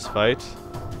dangerous fight.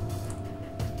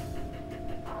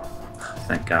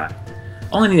 Thank God.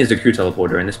 All I need is a crew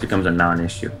teleporter, and this becomes a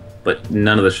non-issue. But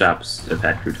none of the shops have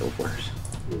had crew teleporters.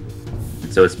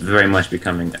 So it's very much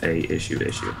becoming a issue.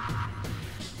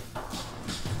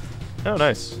 Oh,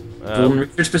 nice. Zoltan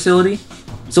Research Facility?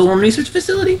 Zoltan Research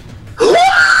Facility?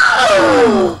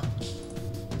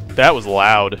 That was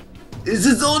loud. It's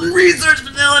a Zoltan Research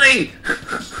Facility!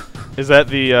 Is that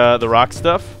the rock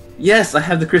stuff? Yes, I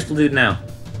have the crystal dude now.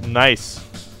 Nice.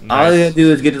 All you gotta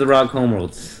do is get to the rock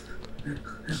homeworlds.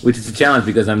 Which is a challenge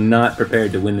because I'm not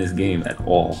prepared to win this game at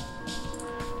all.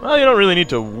 Well, you don't really need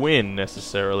to win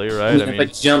necessarily, right? If I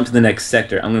jump to the next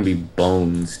sector, I'm gonna be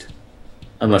bonesed.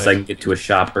 Unless I can get to a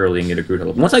shop early and get a crew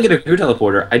teleporter. Once I get a crew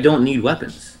teleporter, I don't need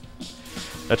weapons.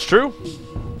 That's true.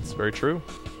 That's very true.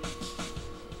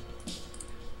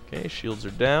 Okay, shields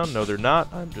are down. No, they're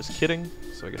not. I'm just kidding.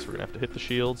 So I guess we're gonna have to hit the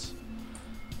shields.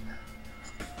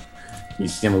 You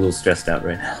see, I'm a little stressed out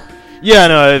right now. Yeah,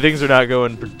 no, things are not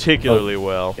going particularly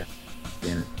well. God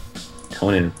damn it.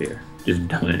 Don't interfere. Just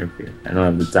don't interfere. I don't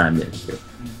have the time to interfere.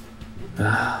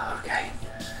 Okay.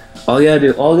 All you gotta do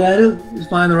is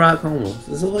find the rock homeworlds.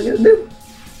 That's all I gotta do.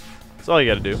 That's all you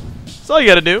gotta do. That's all you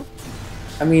gotta do.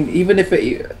 I mean, even if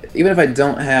I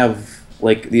don't have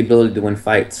like the ability to win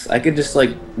fights, I could just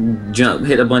like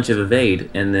hit a bunch of evade,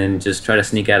 and then just try to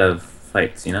sneak out of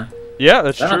fights. You know? Yeah,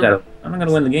 that's true. I'm not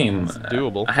gonna win the game. It's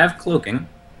doable. I have cloaking.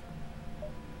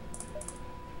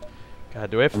 God,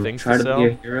 do I have things to try sell? to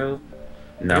be a hero.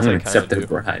 No, I'm gonna accept their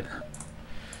bribe.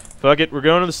 Fuck it, we're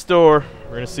going to the store.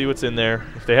 We're gonna see what's in there.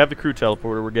 If they have the crew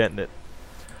teleporter, we're getting it.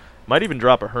 Might even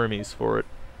drop a Hermes for it.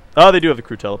 Oh, they do have the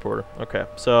crew teleporter. Okay,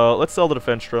 so let's sell the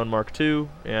defense drone Mark II.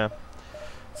 Yeah,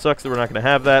 sucks that we're not gonna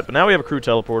have that, but now we have a crew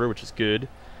teleporter, which is good.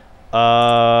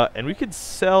 And we could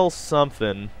sell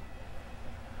something.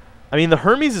 I mean, the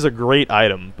Hermes is a great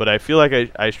item, but I feel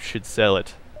like I should sell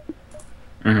it.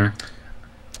 Mm-hmm.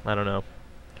 I don't know.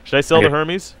 Should I sell the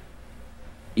Hermes?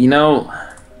 You know,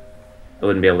 I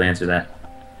wouldn't be able to answer that.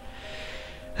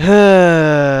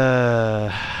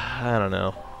 I don't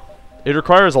know. It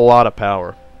requires a lot of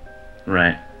power.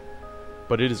 Right.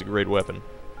 But it is a great weapon.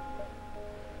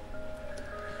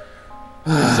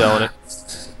 I'm selling it.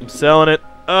 I'm selling it.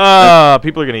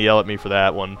 People are going to yell at me for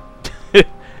that one.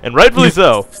 And rightfully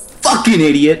so. Fucking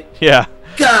idiot. Yeah.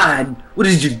 God, what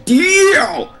is your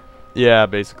deal? Yeah,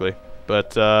 basically.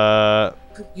 But,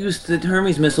 use the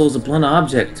Hermes missile as a blunt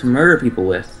object to murder people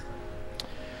with.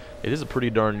 It is a pretty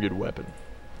darn good weapon.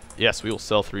 Yes, we will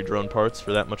sell 3 drone parts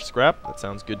for that much scrap. That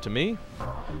sounds good to me.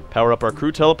 Power up our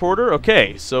crew teleporter.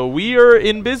 Okay, so we are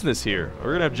in business here. We're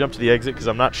going to have to jump to the exit because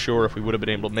I'm not sure if we would have been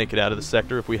able to make it out of the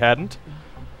sector if we hadn't.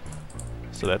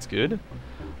 So that's good.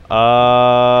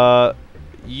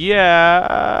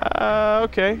 Yeah,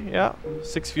 okay, yeah.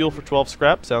 6 fuel for 12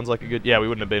 scrap. Sounds like a good... Yeah, we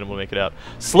wouldn't have been able to make it out.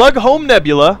 Slug Home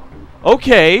Nebula.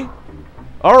 Okay.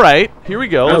 Alright, here we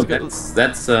go. Oh,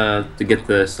 that's to get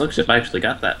the slug ship. I actually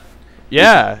got that.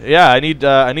 Yeah, yeah, I need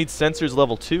sensors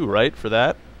level 2, right, for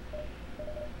that?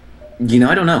 You know,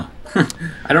 I don't know.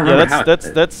 I don't remember how.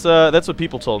 That's what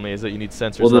people told me, is that you need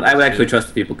sensors. Well, I would actually trust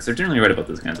the people because they're generally right about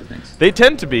those kinds of things. They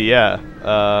tend to be, yeah.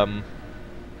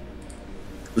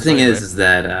 The thing is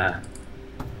that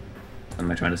what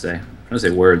am I trying to say? I'm trying to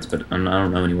say words, but I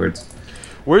don't know any words.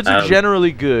 Words are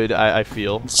generally good, I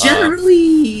feel. Generally,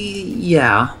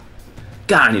 yeah.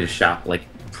 God, I need a shop like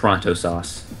pronto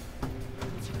sauce.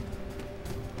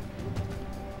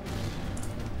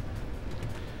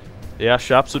 Yeah,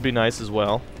 shops would be nice as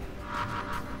well.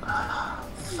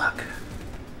 Fuck.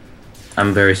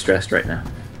 I'm very stressed right now.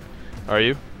 Are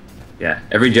you? Yeah.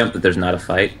 Every jump that there's not a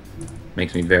fight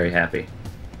makes me very happy.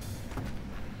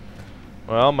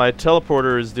 Well, my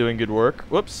teleporter is doing good work.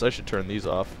 Whoops, I should turn these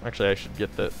off. Actually, I should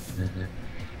get that.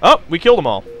 Oh, we killed them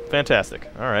all.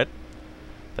 Fantastic. All right.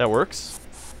 That works.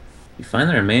 You find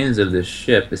the remains of this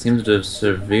ship. It seems to have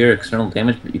severe external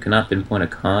damage, but you cannot pinpoint a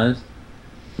cause.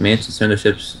 You managed to send the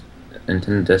ship's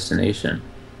intended destination.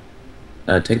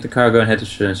 Take the cargo and head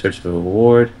to in search of a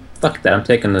reward. Fuck that, I'm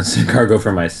taking this cargo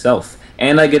for myself.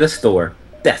 And I get a store.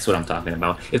 That's what I'm talking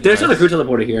about. If there's not a crew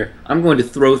teleporter here, I'm going to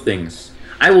throw things.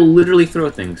 I will literally throw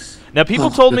things. Now,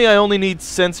 people told me I only need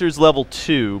sensors level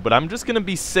 2, but I'm just going to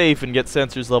be safe and get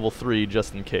sensors level 3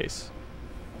 just in case.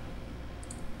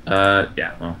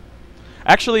 Yeah, well.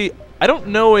 Actually, I don't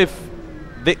know if...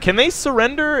 can they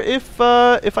surrender if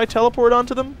I teleport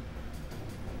onto them?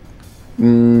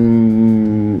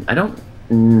 I don't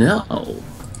know.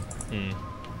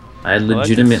 I legitimately... Well,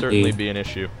 that could certainly be an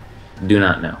issue. Do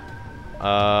not know.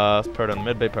 Let's power down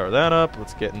the medbay, power that up.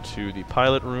 Let's get into the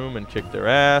pilot room and kick their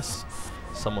ass.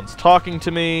 Someone's talking to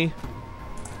me.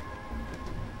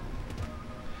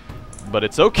 But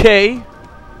it's okay,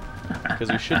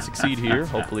 because we should succeed here,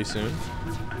 hopefully soon.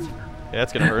 Yeah,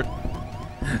 that's gonna hurt.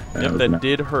 Yep, that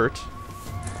did hurt.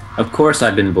 Of course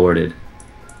I've been boarded.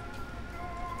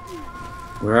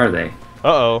 Where are they?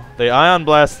 Uh-oh, they ion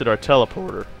blasted our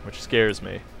teleporter, which scares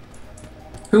me.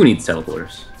 Who needs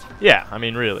teleporters? Yeah, I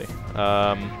mean, really.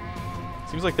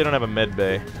 Seems like they don't have a med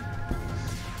bay.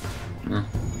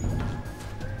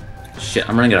 Shit,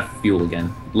 I'm running out of fuel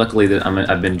again. Luckily,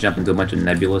 I've been jumping to a bunch of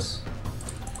nebulas,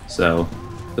 so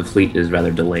the fleet is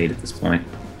rather delayed at this point.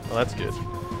 Well, that's good.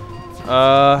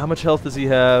 How much health does he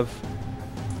have?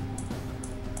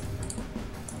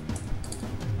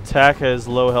 Tack has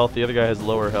low health. The other guy has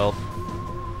lower health.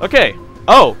 Okay.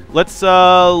 Oh, let's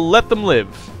let them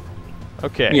live.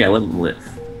 Okay. Yeah, let them live.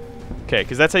 Okay,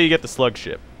 because that's how you get the slug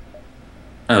ship.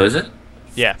 Oh, is it?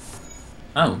 Yeah.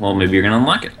 Oh, well, maybe you're gonna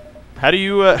unlock it. How do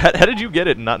you? How did you get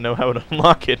it and not know how to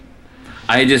unlock it?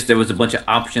 There was a bunch of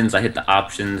options. I hit the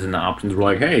options, and the options were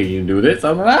like, "Hey, you do this."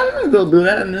 I'm like, "I'm gonna go do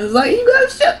that," and it was like, "You got a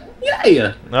ship,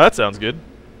 yeah." No, that sounds good.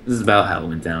 This is about how it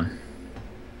went down.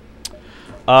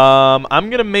 I'm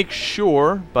gonna make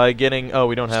sure by getting. Oh,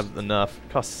 we don't have enough.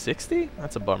 It costs 60?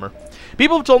 That's a bummer.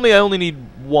 People have told me I only need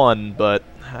 1, but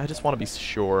I just want to be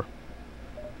sure.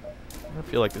 I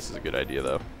feel like this is a good idea,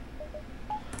 though.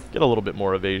 Get a little bit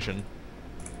more evasion.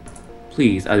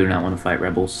 Please, I do not want to fight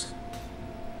rebels.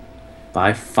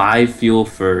 Buy 5 fuel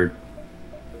for...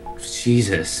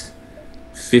 Jesus.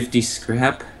 50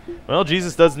 scrap? Well,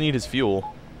 Jesus does need his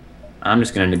fuel. I'm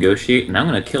just going to negotiate, and I'm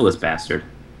going to kill this bastard.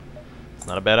 It's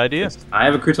not a bad idea. I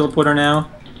have a crew teleporter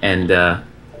now, and,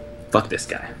 fuck this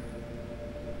guy.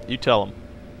 You tell him.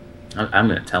 I'm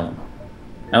going to tell him.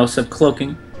 I also have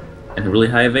cloaking and really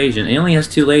high evasion. It only has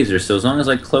 2 lasers, so as long as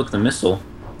I cloak the missile,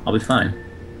 I'll be fine.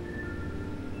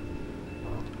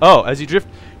 Oh, as you drift,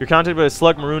 you're contacted by a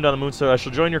slug marooned on a moon star. I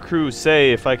shall join your crew.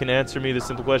 Say, if I can answer me this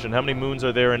simple question, how many moons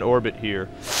are there in orbit here?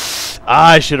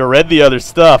 I should have read the other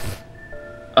stuff.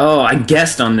 Oh, I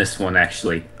guessed on this one,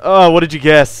 actually. Oh, what did you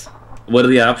guess? What are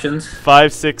the options?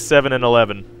 5, 6, 7, and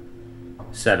 11.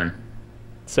 7.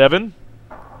 7?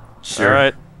 Sure. All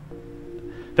right.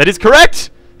 That is correct!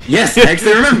 Yes, I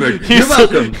actually remembered. You're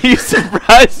welcome. You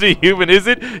surprised me, human, is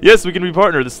it? Yes, we can be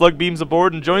partnered. The slug beams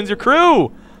aboard and joins your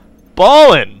crew.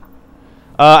 Ballin'.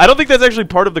 I don't think that's actually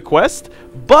part of the quest,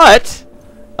 but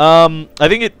I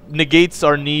think it negates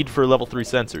our need for level 3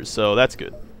 sensors, so that's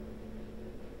good.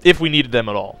 If we needed them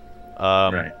at all.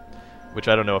 Right. Which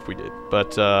I don't know if we did,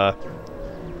 but,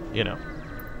 you know.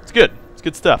 It's good. It's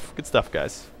good stuff. Good stuff,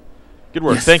 guys. Good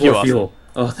work. Yes, Thank you, fuel. Austin.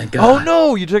 Oh, thank God. Oh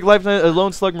no! You took life a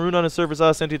lone slug marooned on a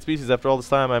surface, sentient species. After all this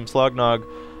time, I'm Slognog.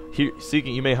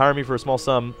 Seeking, you may hire me for a small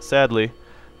sum. Sadly,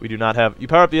 we do not have. You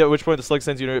power up at which point the slug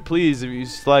sends you. Please, if you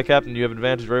fly captain, you have an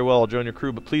advantage. Very well, I'll join your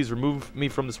crew. But please remove me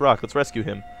from this rock. Let's rescue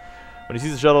him. When he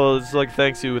sees the shuttle, the slug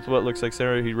thanks you with what looks like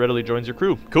Sarah. He readily joins your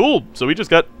crew. Cool. So we just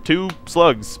got 2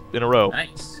 slugs in a row.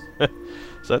 Nice. So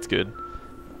that's good.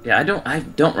 Yeah, I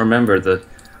don't remember the.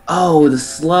 Oh, the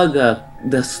slug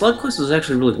quest was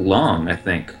actually really long, I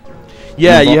think.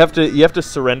 Yeah, you have to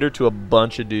surrender to a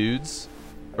bunch of dudes,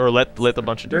 or let the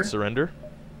bunch of dudes surrender.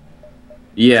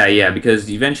 Yeah, yeah, because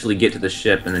you eventually get to the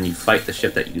ship, and then you fight the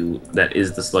ship that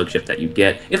is the slug ship that you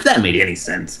get. If that made any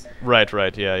sense. Right,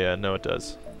 right, yeah, yeah, no, it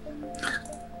does.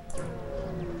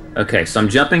 Okay, so I'm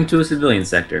jumping to a civilian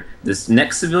sector. This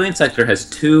next civilian sector has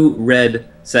 2 red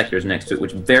sectors next to it,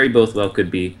 which very both well could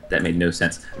be, that made no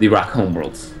sense, the Rock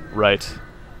homeworlds. Right.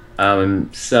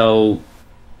 So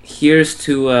here's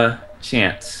to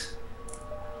Chance.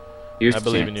 Here's I to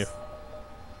believe Chance. in you.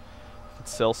 I could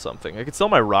sell something. I could sell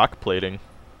my rock plating.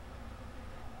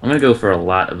 I'm gonna go for a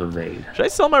lot of evade. Should I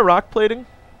sell my rock plating?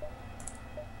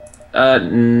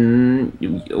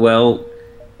 Well,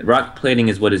 rock plating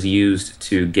is what is used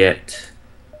to get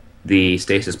the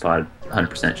stasis pod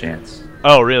 100% chance.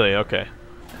 Oh, really? Okay.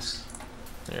 Yes.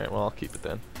 Alright, well, I'll keep it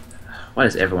then. Why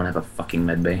does everyone have a fucking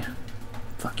medbay?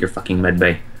 Fuck your fucking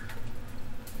medbay.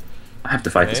 I have to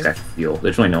fight this guy for fuel.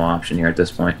 There's really no option here at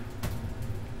this point.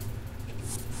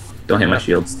 Don't hit my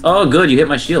shields. Oh, good, you hit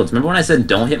my shields. Remember when I said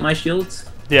don't hit my shields?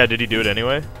 Yeah, did he do it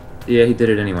anyway? Yeah, he did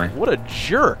it anyway. What a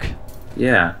jerk.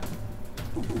 Yeah.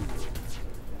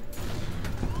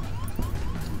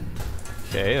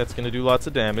 Okay, that's gonna do lots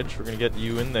of damage. We're gonna get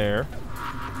you in there.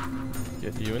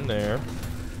 Get you in there.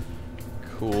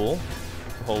 Cool.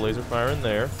 The whole laser fire in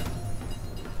there.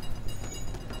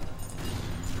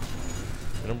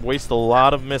 Gonna waste a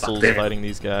lot of missiles fighting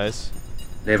these guys.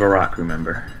 They have a rock crew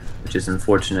member, which is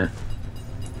unfortunate.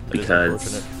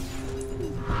 Because...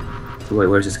 Wait,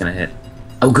 where's this gonna hit?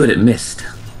 Oh good, it missed.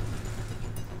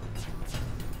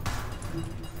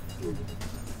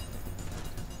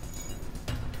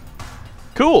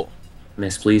 Cool!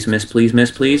 Miss please, miss please,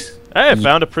 miss please. Hey, I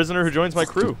found a prisoner who joins my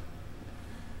crew.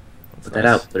 Put that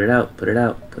out, put it out, put it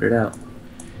out, put it out.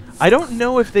 I don't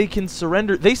know if they can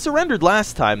surrender. They surrendered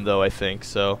last time, though, I think,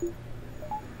 so...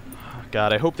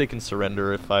 God, I hope they can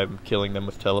surrender if I'm killing them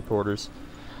with teleporters.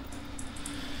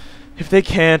 If they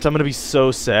can't, I'm gonna be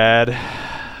so sad.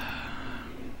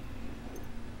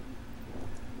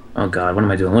 Oh god, what am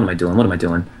I doing? What am I doing? What am I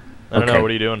doing? I don't know, what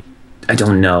are you doing? I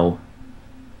don't know.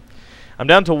 I'm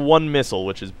down to 1 missile,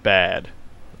 which is bad.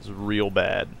 It's real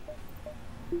bad.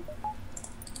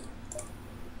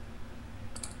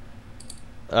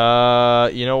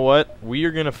 You know what? We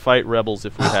are gonna fight rebels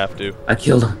if we have to. I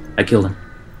killed him. I killed him.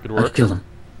 Good work. I killed him.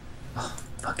 Oh,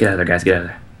 fuck, get out of there, guys. Get out of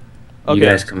there. Okay. You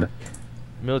guys come back.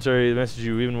 Military message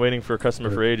you. We've been waiting for a customer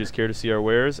for ages. Care to see our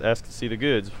wares? Ask to see the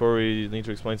goods. Before we need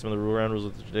to explain some of the ground rules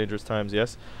of the dangerous times.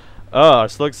 Yes. Ah,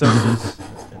 slug sensors.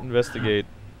 Investigate.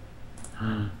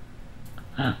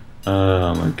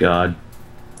 Oh my god.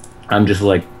 I'm just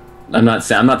like, I'm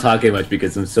not talking much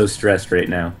because I'm so stressed right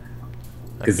now.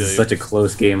 Because it's such a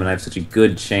close game and I have such a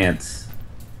good chance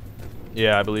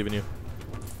Yeah, I believe in you.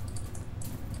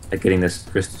 at getting this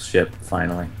crystal ship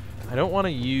finally. I don't want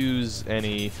to use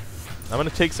any... I'm going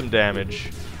to take some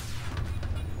damage.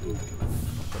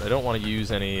 But I don't want to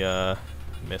use any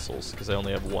missiles because I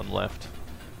only have 1 left.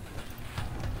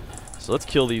 So let's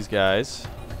kill these guys.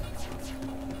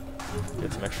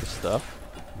 Get some extra stuff.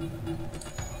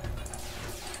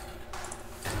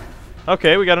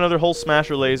 Okay, we got another hull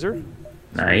smasher laser.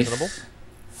 Nice. Reasonable.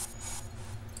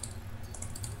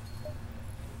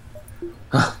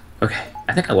 Oh, okay.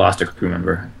 I think I lost a crew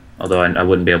member, although I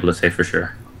wouldn't be able to say for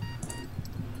sure.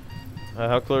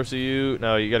 How close are you?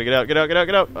 No, you gotta get out, get out, get out,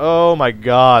 get out. Oh my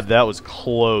god, that was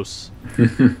close.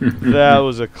 That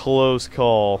was a close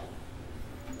call.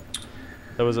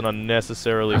 That was an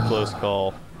unnecessarily close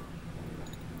call.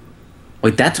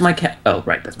 Wait, that's my cap. Oh,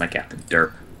 right, that's my captain.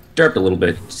 Derp. Derped a little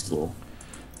bit, just a little.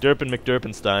 Derpin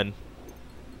McDerpenstein.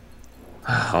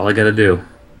 All I gotta do.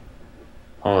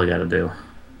 All I gotta do.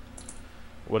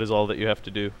 What is all that you have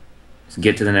to do? Is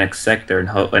get to the next sector and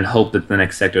hope that the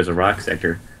next sector is a rock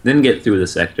sector. Then get through the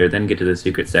sector. Then get to the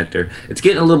secret sector. It's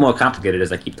getting a little more complicated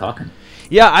as I keep talking.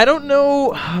 Yeah, I don't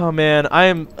know. Oh man,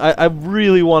 I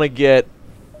really want to get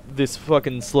this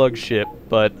fucking slug ship,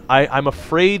 but I'm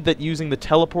afraid that using the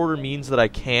teleporter means that I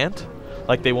can't.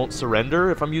 Like they won't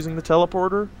surrender if I'm using the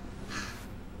teleporter.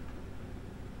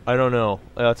 I don't know.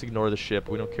 Let's ignore the ship.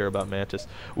 We don't care about Mantis.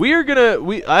 We are gonna.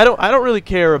 I don't really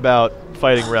care about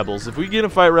fighting rebels. If we get to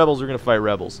fight rebels, we're gonna fight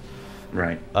rebels.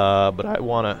 Right. But I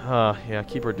wanna. Yeah,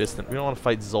 keep her distant. We don't want to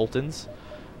fight Zoltans.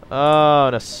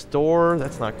 And a store.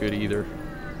 That's not good either.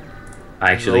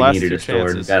 I actually needed a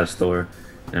store. Got a store.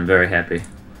 And I'm very happy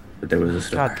that there was a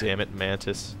store. God damn it,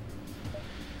 Mantis.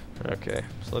 Okay,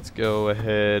 so let's go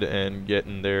ahead and get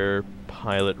in their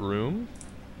pilot room.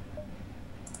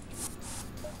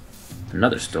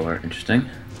 Another store, interesting.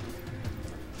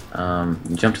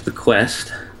 Jump to the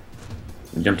quest.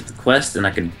 Jump to the quest, and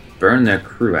I can burn their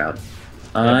crew out.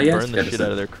 Yeah, Yes, burn the shit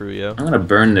out of their crew, yo. I'm gonna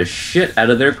burn the shit out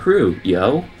of their crew,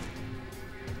 yo.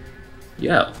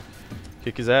 Yo.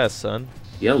 Kick his ass, son.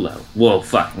 YOLO. Whoa,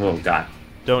 fuck. Whoa, God.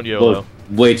 Don't YOLO. Whoa,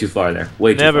 way too far there.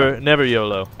 Way too far. Never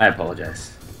YOLO. I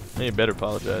apologize. You better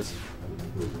apologize.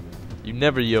 You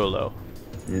never YOLO.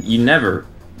 You never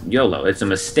YOLO. It's a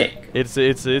mistake. It's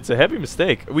a heavy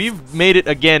mistake. We've made it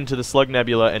again to the Slug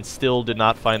Nebula and still did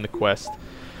not find the quest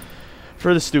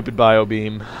for the stupid bio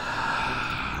beam.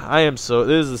 This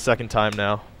is the second time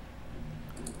now.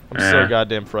 I'm so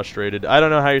goddamn frustrated. I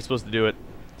don't know how you're supposed to do it.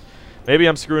 Maybe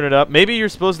I'm screwing it up. Maybe you're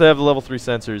supposed to have the level 3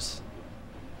 sensors.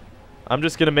 I'm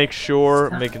just gonna make sure,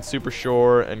 making super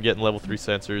sure, and getting level 3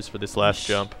 sensors for this last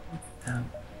jump.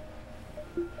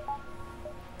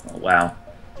 Oh, wow.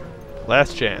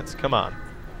 Last chance. Come on.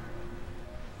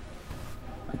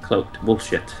 I cloaked.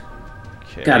 Bullshit.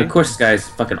 Okay. God, of course this guy's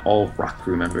fucking all rock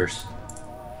crew members.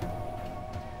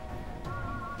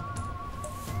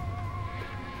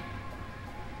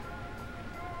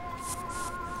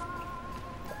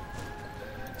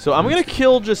 So I'm gonna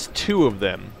kill just 2 of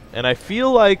them, and I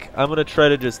feel like I'm gonna try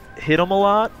to just hit them a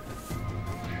lot.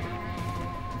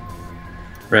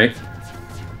 Right?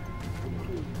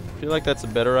 I feel like that's a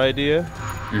better idea.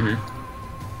 Mm-hmm.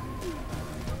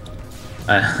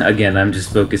 Again, I'm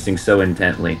just focusing so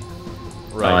intently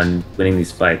on winning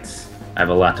these fights. I have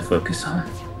a lot to focus on.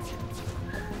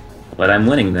 But I'm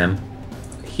winning them.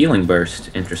 Healing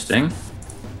burst, interesting.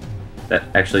 That's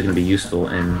actually going to be useful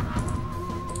in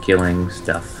killing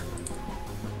stuff.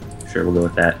 Sure, we'll go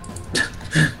with that.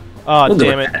 Oh, we'll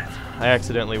damn it. I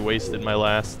accidentally wasted my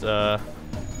last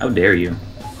How dare you?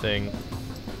 thing.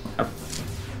 Our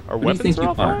What do you weapons think are you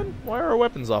offline? are? Why are our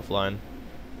weapons offline?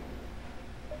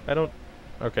 I don't...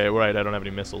 Okay, right, I don't have any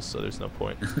missiles, so there's no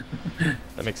point.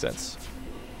 That makes sense.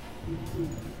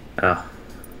 Oh.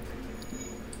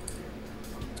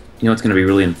 You know what's going to be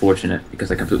really unfortunate,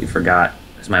 because I completely forgot,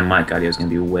 because my mic audio is going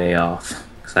to be way off.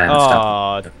 Because I haven't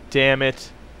stopped. Aw, damn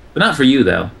it. But not for you,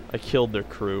 though. I killed their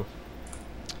crew.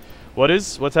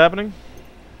 What's happening?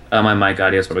 My mic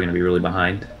audio is probably going to be really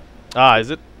behind. Ah, is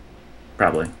it?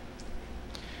 Probably.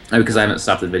 Because I haven't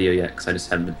stopped the video yet, because I just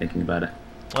haven't been thinking about it.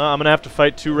 I'm gonna have to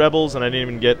fight 2 rebels, and I didn't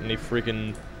even get any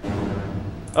freaking...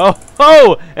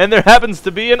 Oh! And there happens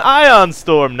to be an ion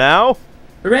storm now!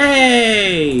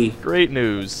 Hooray! Great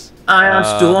news. Ion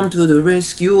storm to the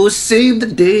rescue, save the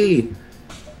day!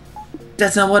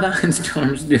 That's not what ion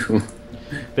storms do.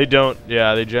 They don't,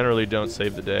 yeah, they generally don't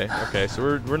save the day. Okay,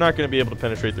 so we're not gonna be able to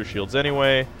penetrate their shields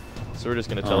anyway, so we're just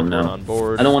gonna teleport on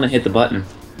board. I don't want to hit the button.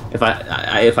 If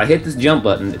I hit this jump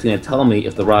button, it's gonna tell me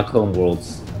if the rock home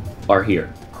worlds are here.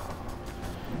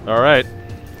 Alright.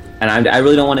 And I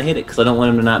really don't want to hit it, because I don't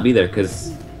want him to not be there,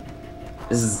 because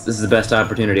this is the best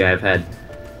opportunity I've had.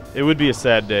 It would be a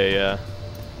sad day, yeah.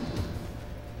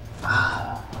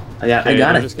 I got it.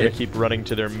 I'm just gonna keep running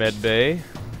to their med bay.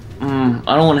 I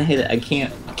don't want to hit it. I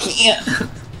can't.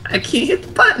 I can't hit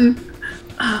the button.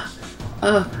 I'm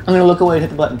gonna look away and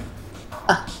hit the button.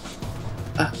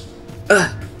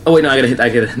 Oh wait, no, I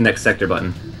get a next sector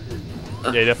button.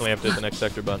 Yeah, you definitely have to hit the next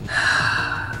sector button.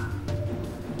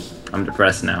 I'm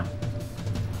depressed now.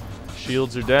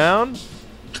 Shields are down.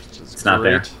 It's not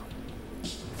there.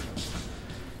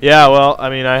 Yeah, well, I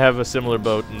mean, I have a similar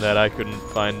boat in that I couldn't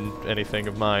find anything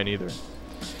of mine either.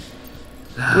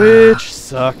 Which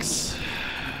sucks.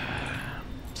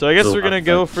 So I guess we're gonna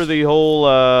go for the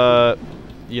whole,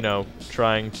 you know,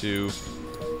 trying to...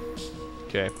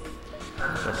 Okay.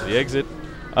 Jump to the exit.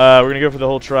 We're gonna go for the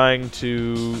whole trying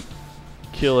to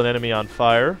kill an enemy on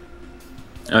fire.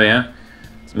 Oh yeah?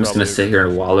 I'm just gonna sit here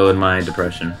and wallow in my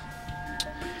depression.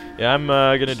 Yeah, I'm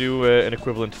gonna do an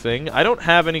equivalent thing. I don't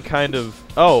have any kind of...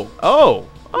 Oh,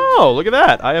 look at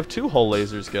that! I have 2 hull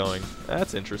lasers going.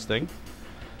 That's interesting.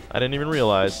 I didn't even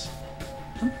realize.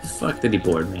 What the fuck did he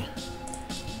board me?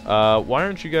 Why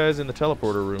aren't you guys in the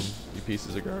teleporter room, you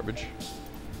pieces of garbage?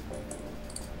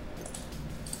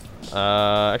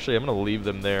 Actually, I'm gonna leave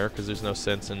them there, because there's no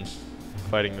sense in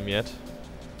fighting them yet.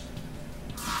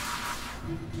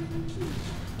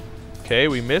 Okay,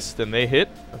 we missed, and they hit.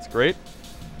 That's great.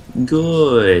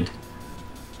 Good.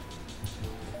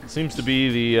 Seems to be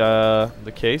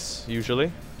the case,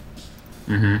 usually.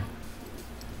 Mm-hmm.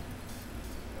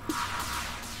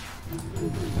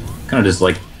 Kind of just,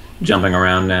 like, jumping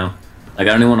around now. Like,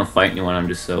 I don't even want to fight anyone, I'm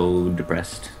just so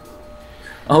depressed.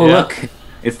 Oh, yeah. Look!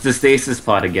 It's the stasis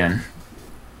pod again.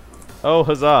 Oh,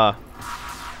 huzzah.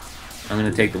 I'm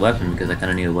gonna take the weapon, because I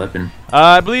kind of need a weapon.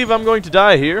 I believe I'm going to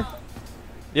die here.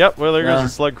 Yep, well, there goes a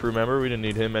slug crew member. We didn't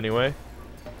need him anyway.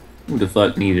 Who the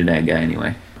fuck needed that guy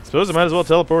anyway? Suppose I might as well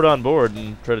teleport on board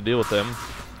and try to deal with them.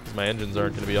 My engines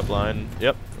aren't going to be offline.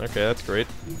 Yep. Okay, that's great.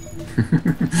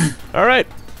 Alright.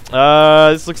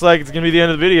 This looks like it's going to be the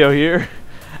end of the video here.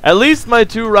 At least my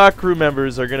 2 rock crew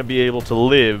members are going to be able to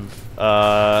live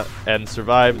and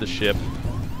survive the ship.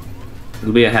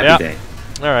 It'll be a happy day.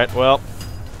 Alright, well.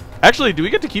 Actually, do we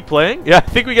get to keep playing? Yeah, I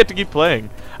think we get to keep playing.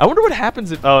 I wonder what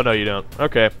happens if... Oh, no, you don't.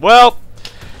 Okay. Well,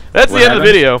 that's the end of the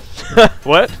video.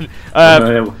 What?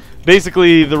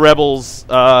 Basically, the rebels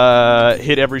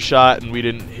hit every shot, and we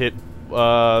didn't hit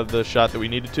the shot that we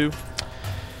needed to.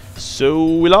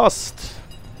 So we lost.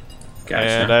 Gotcha.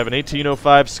 And I have an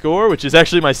 1805 score, which is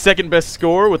actually my second best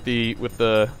score with the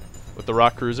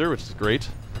rock cruiser, which is great.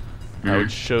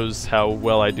 Which shows how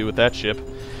well I do with that ship.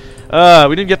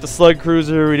 We didn't get the slug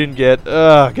cruiser. We didn't get...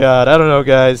 Oh, God. I don't know,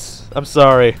 guys. I'm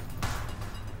sorry.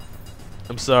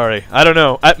 I'm sorry. I don't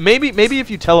know. Maybe if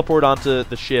you teleport onto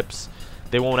the ships,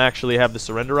 they won't actually have the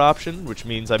surrender option, which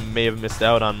means I may have missed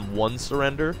out on one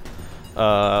surrender.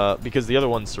 Because the other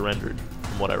one surrendered,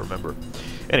 from what I remember.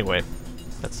 Anyway,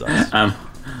 that sucks.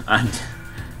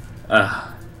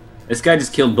 This guy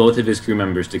just killed both of his crew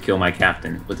members to kill my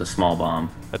captain with a small bomb.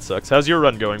 That sucks. How's your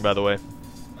run going, by the way?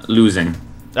 Losing.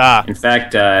 Ah. In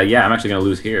fact, yeah, I'm actually going to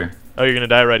lose here. Oh, you're going to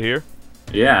die right here?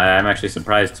 Yeah, I'm actually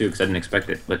surprised, too, because I didn't expect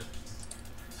it. But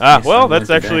well, that's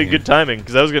actually good timing,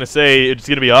 because I was going to say it's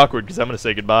going to be awkward, because I'm going to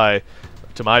say goodbye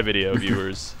to my video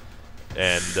viewers.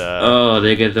 And, oh,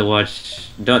 they get to watch...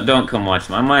 Don't come watch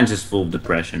them. Mine's just full of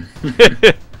depression.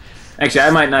 Actually,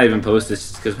 I might not even post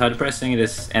this, because of how depressing it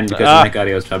is, and because the mic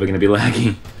audio is probably going to be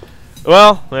laggy.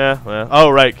 Well, yeah, well. Oh,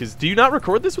 right, because do you not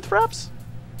record this with Fraps?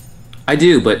 I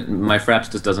do, but my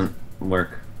Fraps just doesn't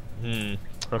work.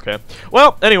 Okay.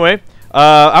 Well, anyway,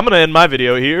 I'm going to end my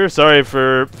video here. Sorry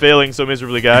for failing so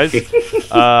miserably, guys.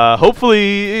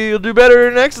 Hopefully, you'll do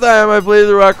better next time I play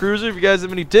the Rock Cruiser. If you guys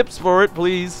have any tips for it,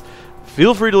 please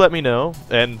feel free to let me know.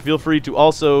 And feel free to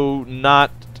also not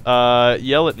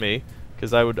yell at me,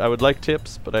 because I would like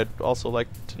tips, but I'd also like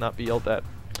to not be yelled at.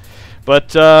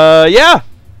 But, yeah.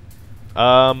 You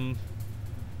want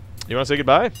to say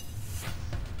goodbye?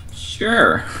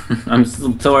 Sure. I'm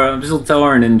still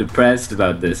torn and depressed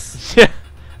about this. Yeah,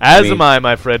 as am I,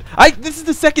 my friend. This is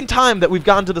the second time that we've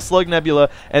gone to the Slug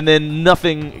Nebula and then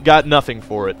got nothing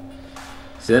for it.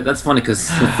 See, that's funny because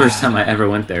the first time I ever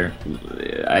went there,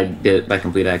 I did it by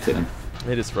complete accident.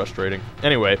 It is frustrating.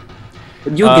 Anyway.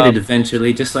 But you'll get it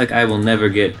eventually, just like I will never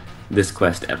get this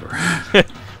quest ever.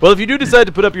 Well, if you do decide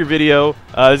to put up your video,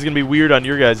 this is going to be weird on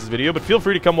your guys' video, but feel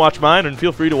free to come watch mine, and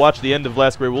feel free to watch the end of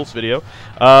LastGreyWoIf's video.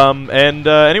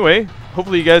 Anyway,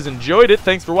 hopefully you guys enjoyed it.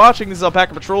 Thanks for watching. This is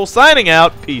Alpaca Patrol signing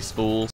out. Peace, fools.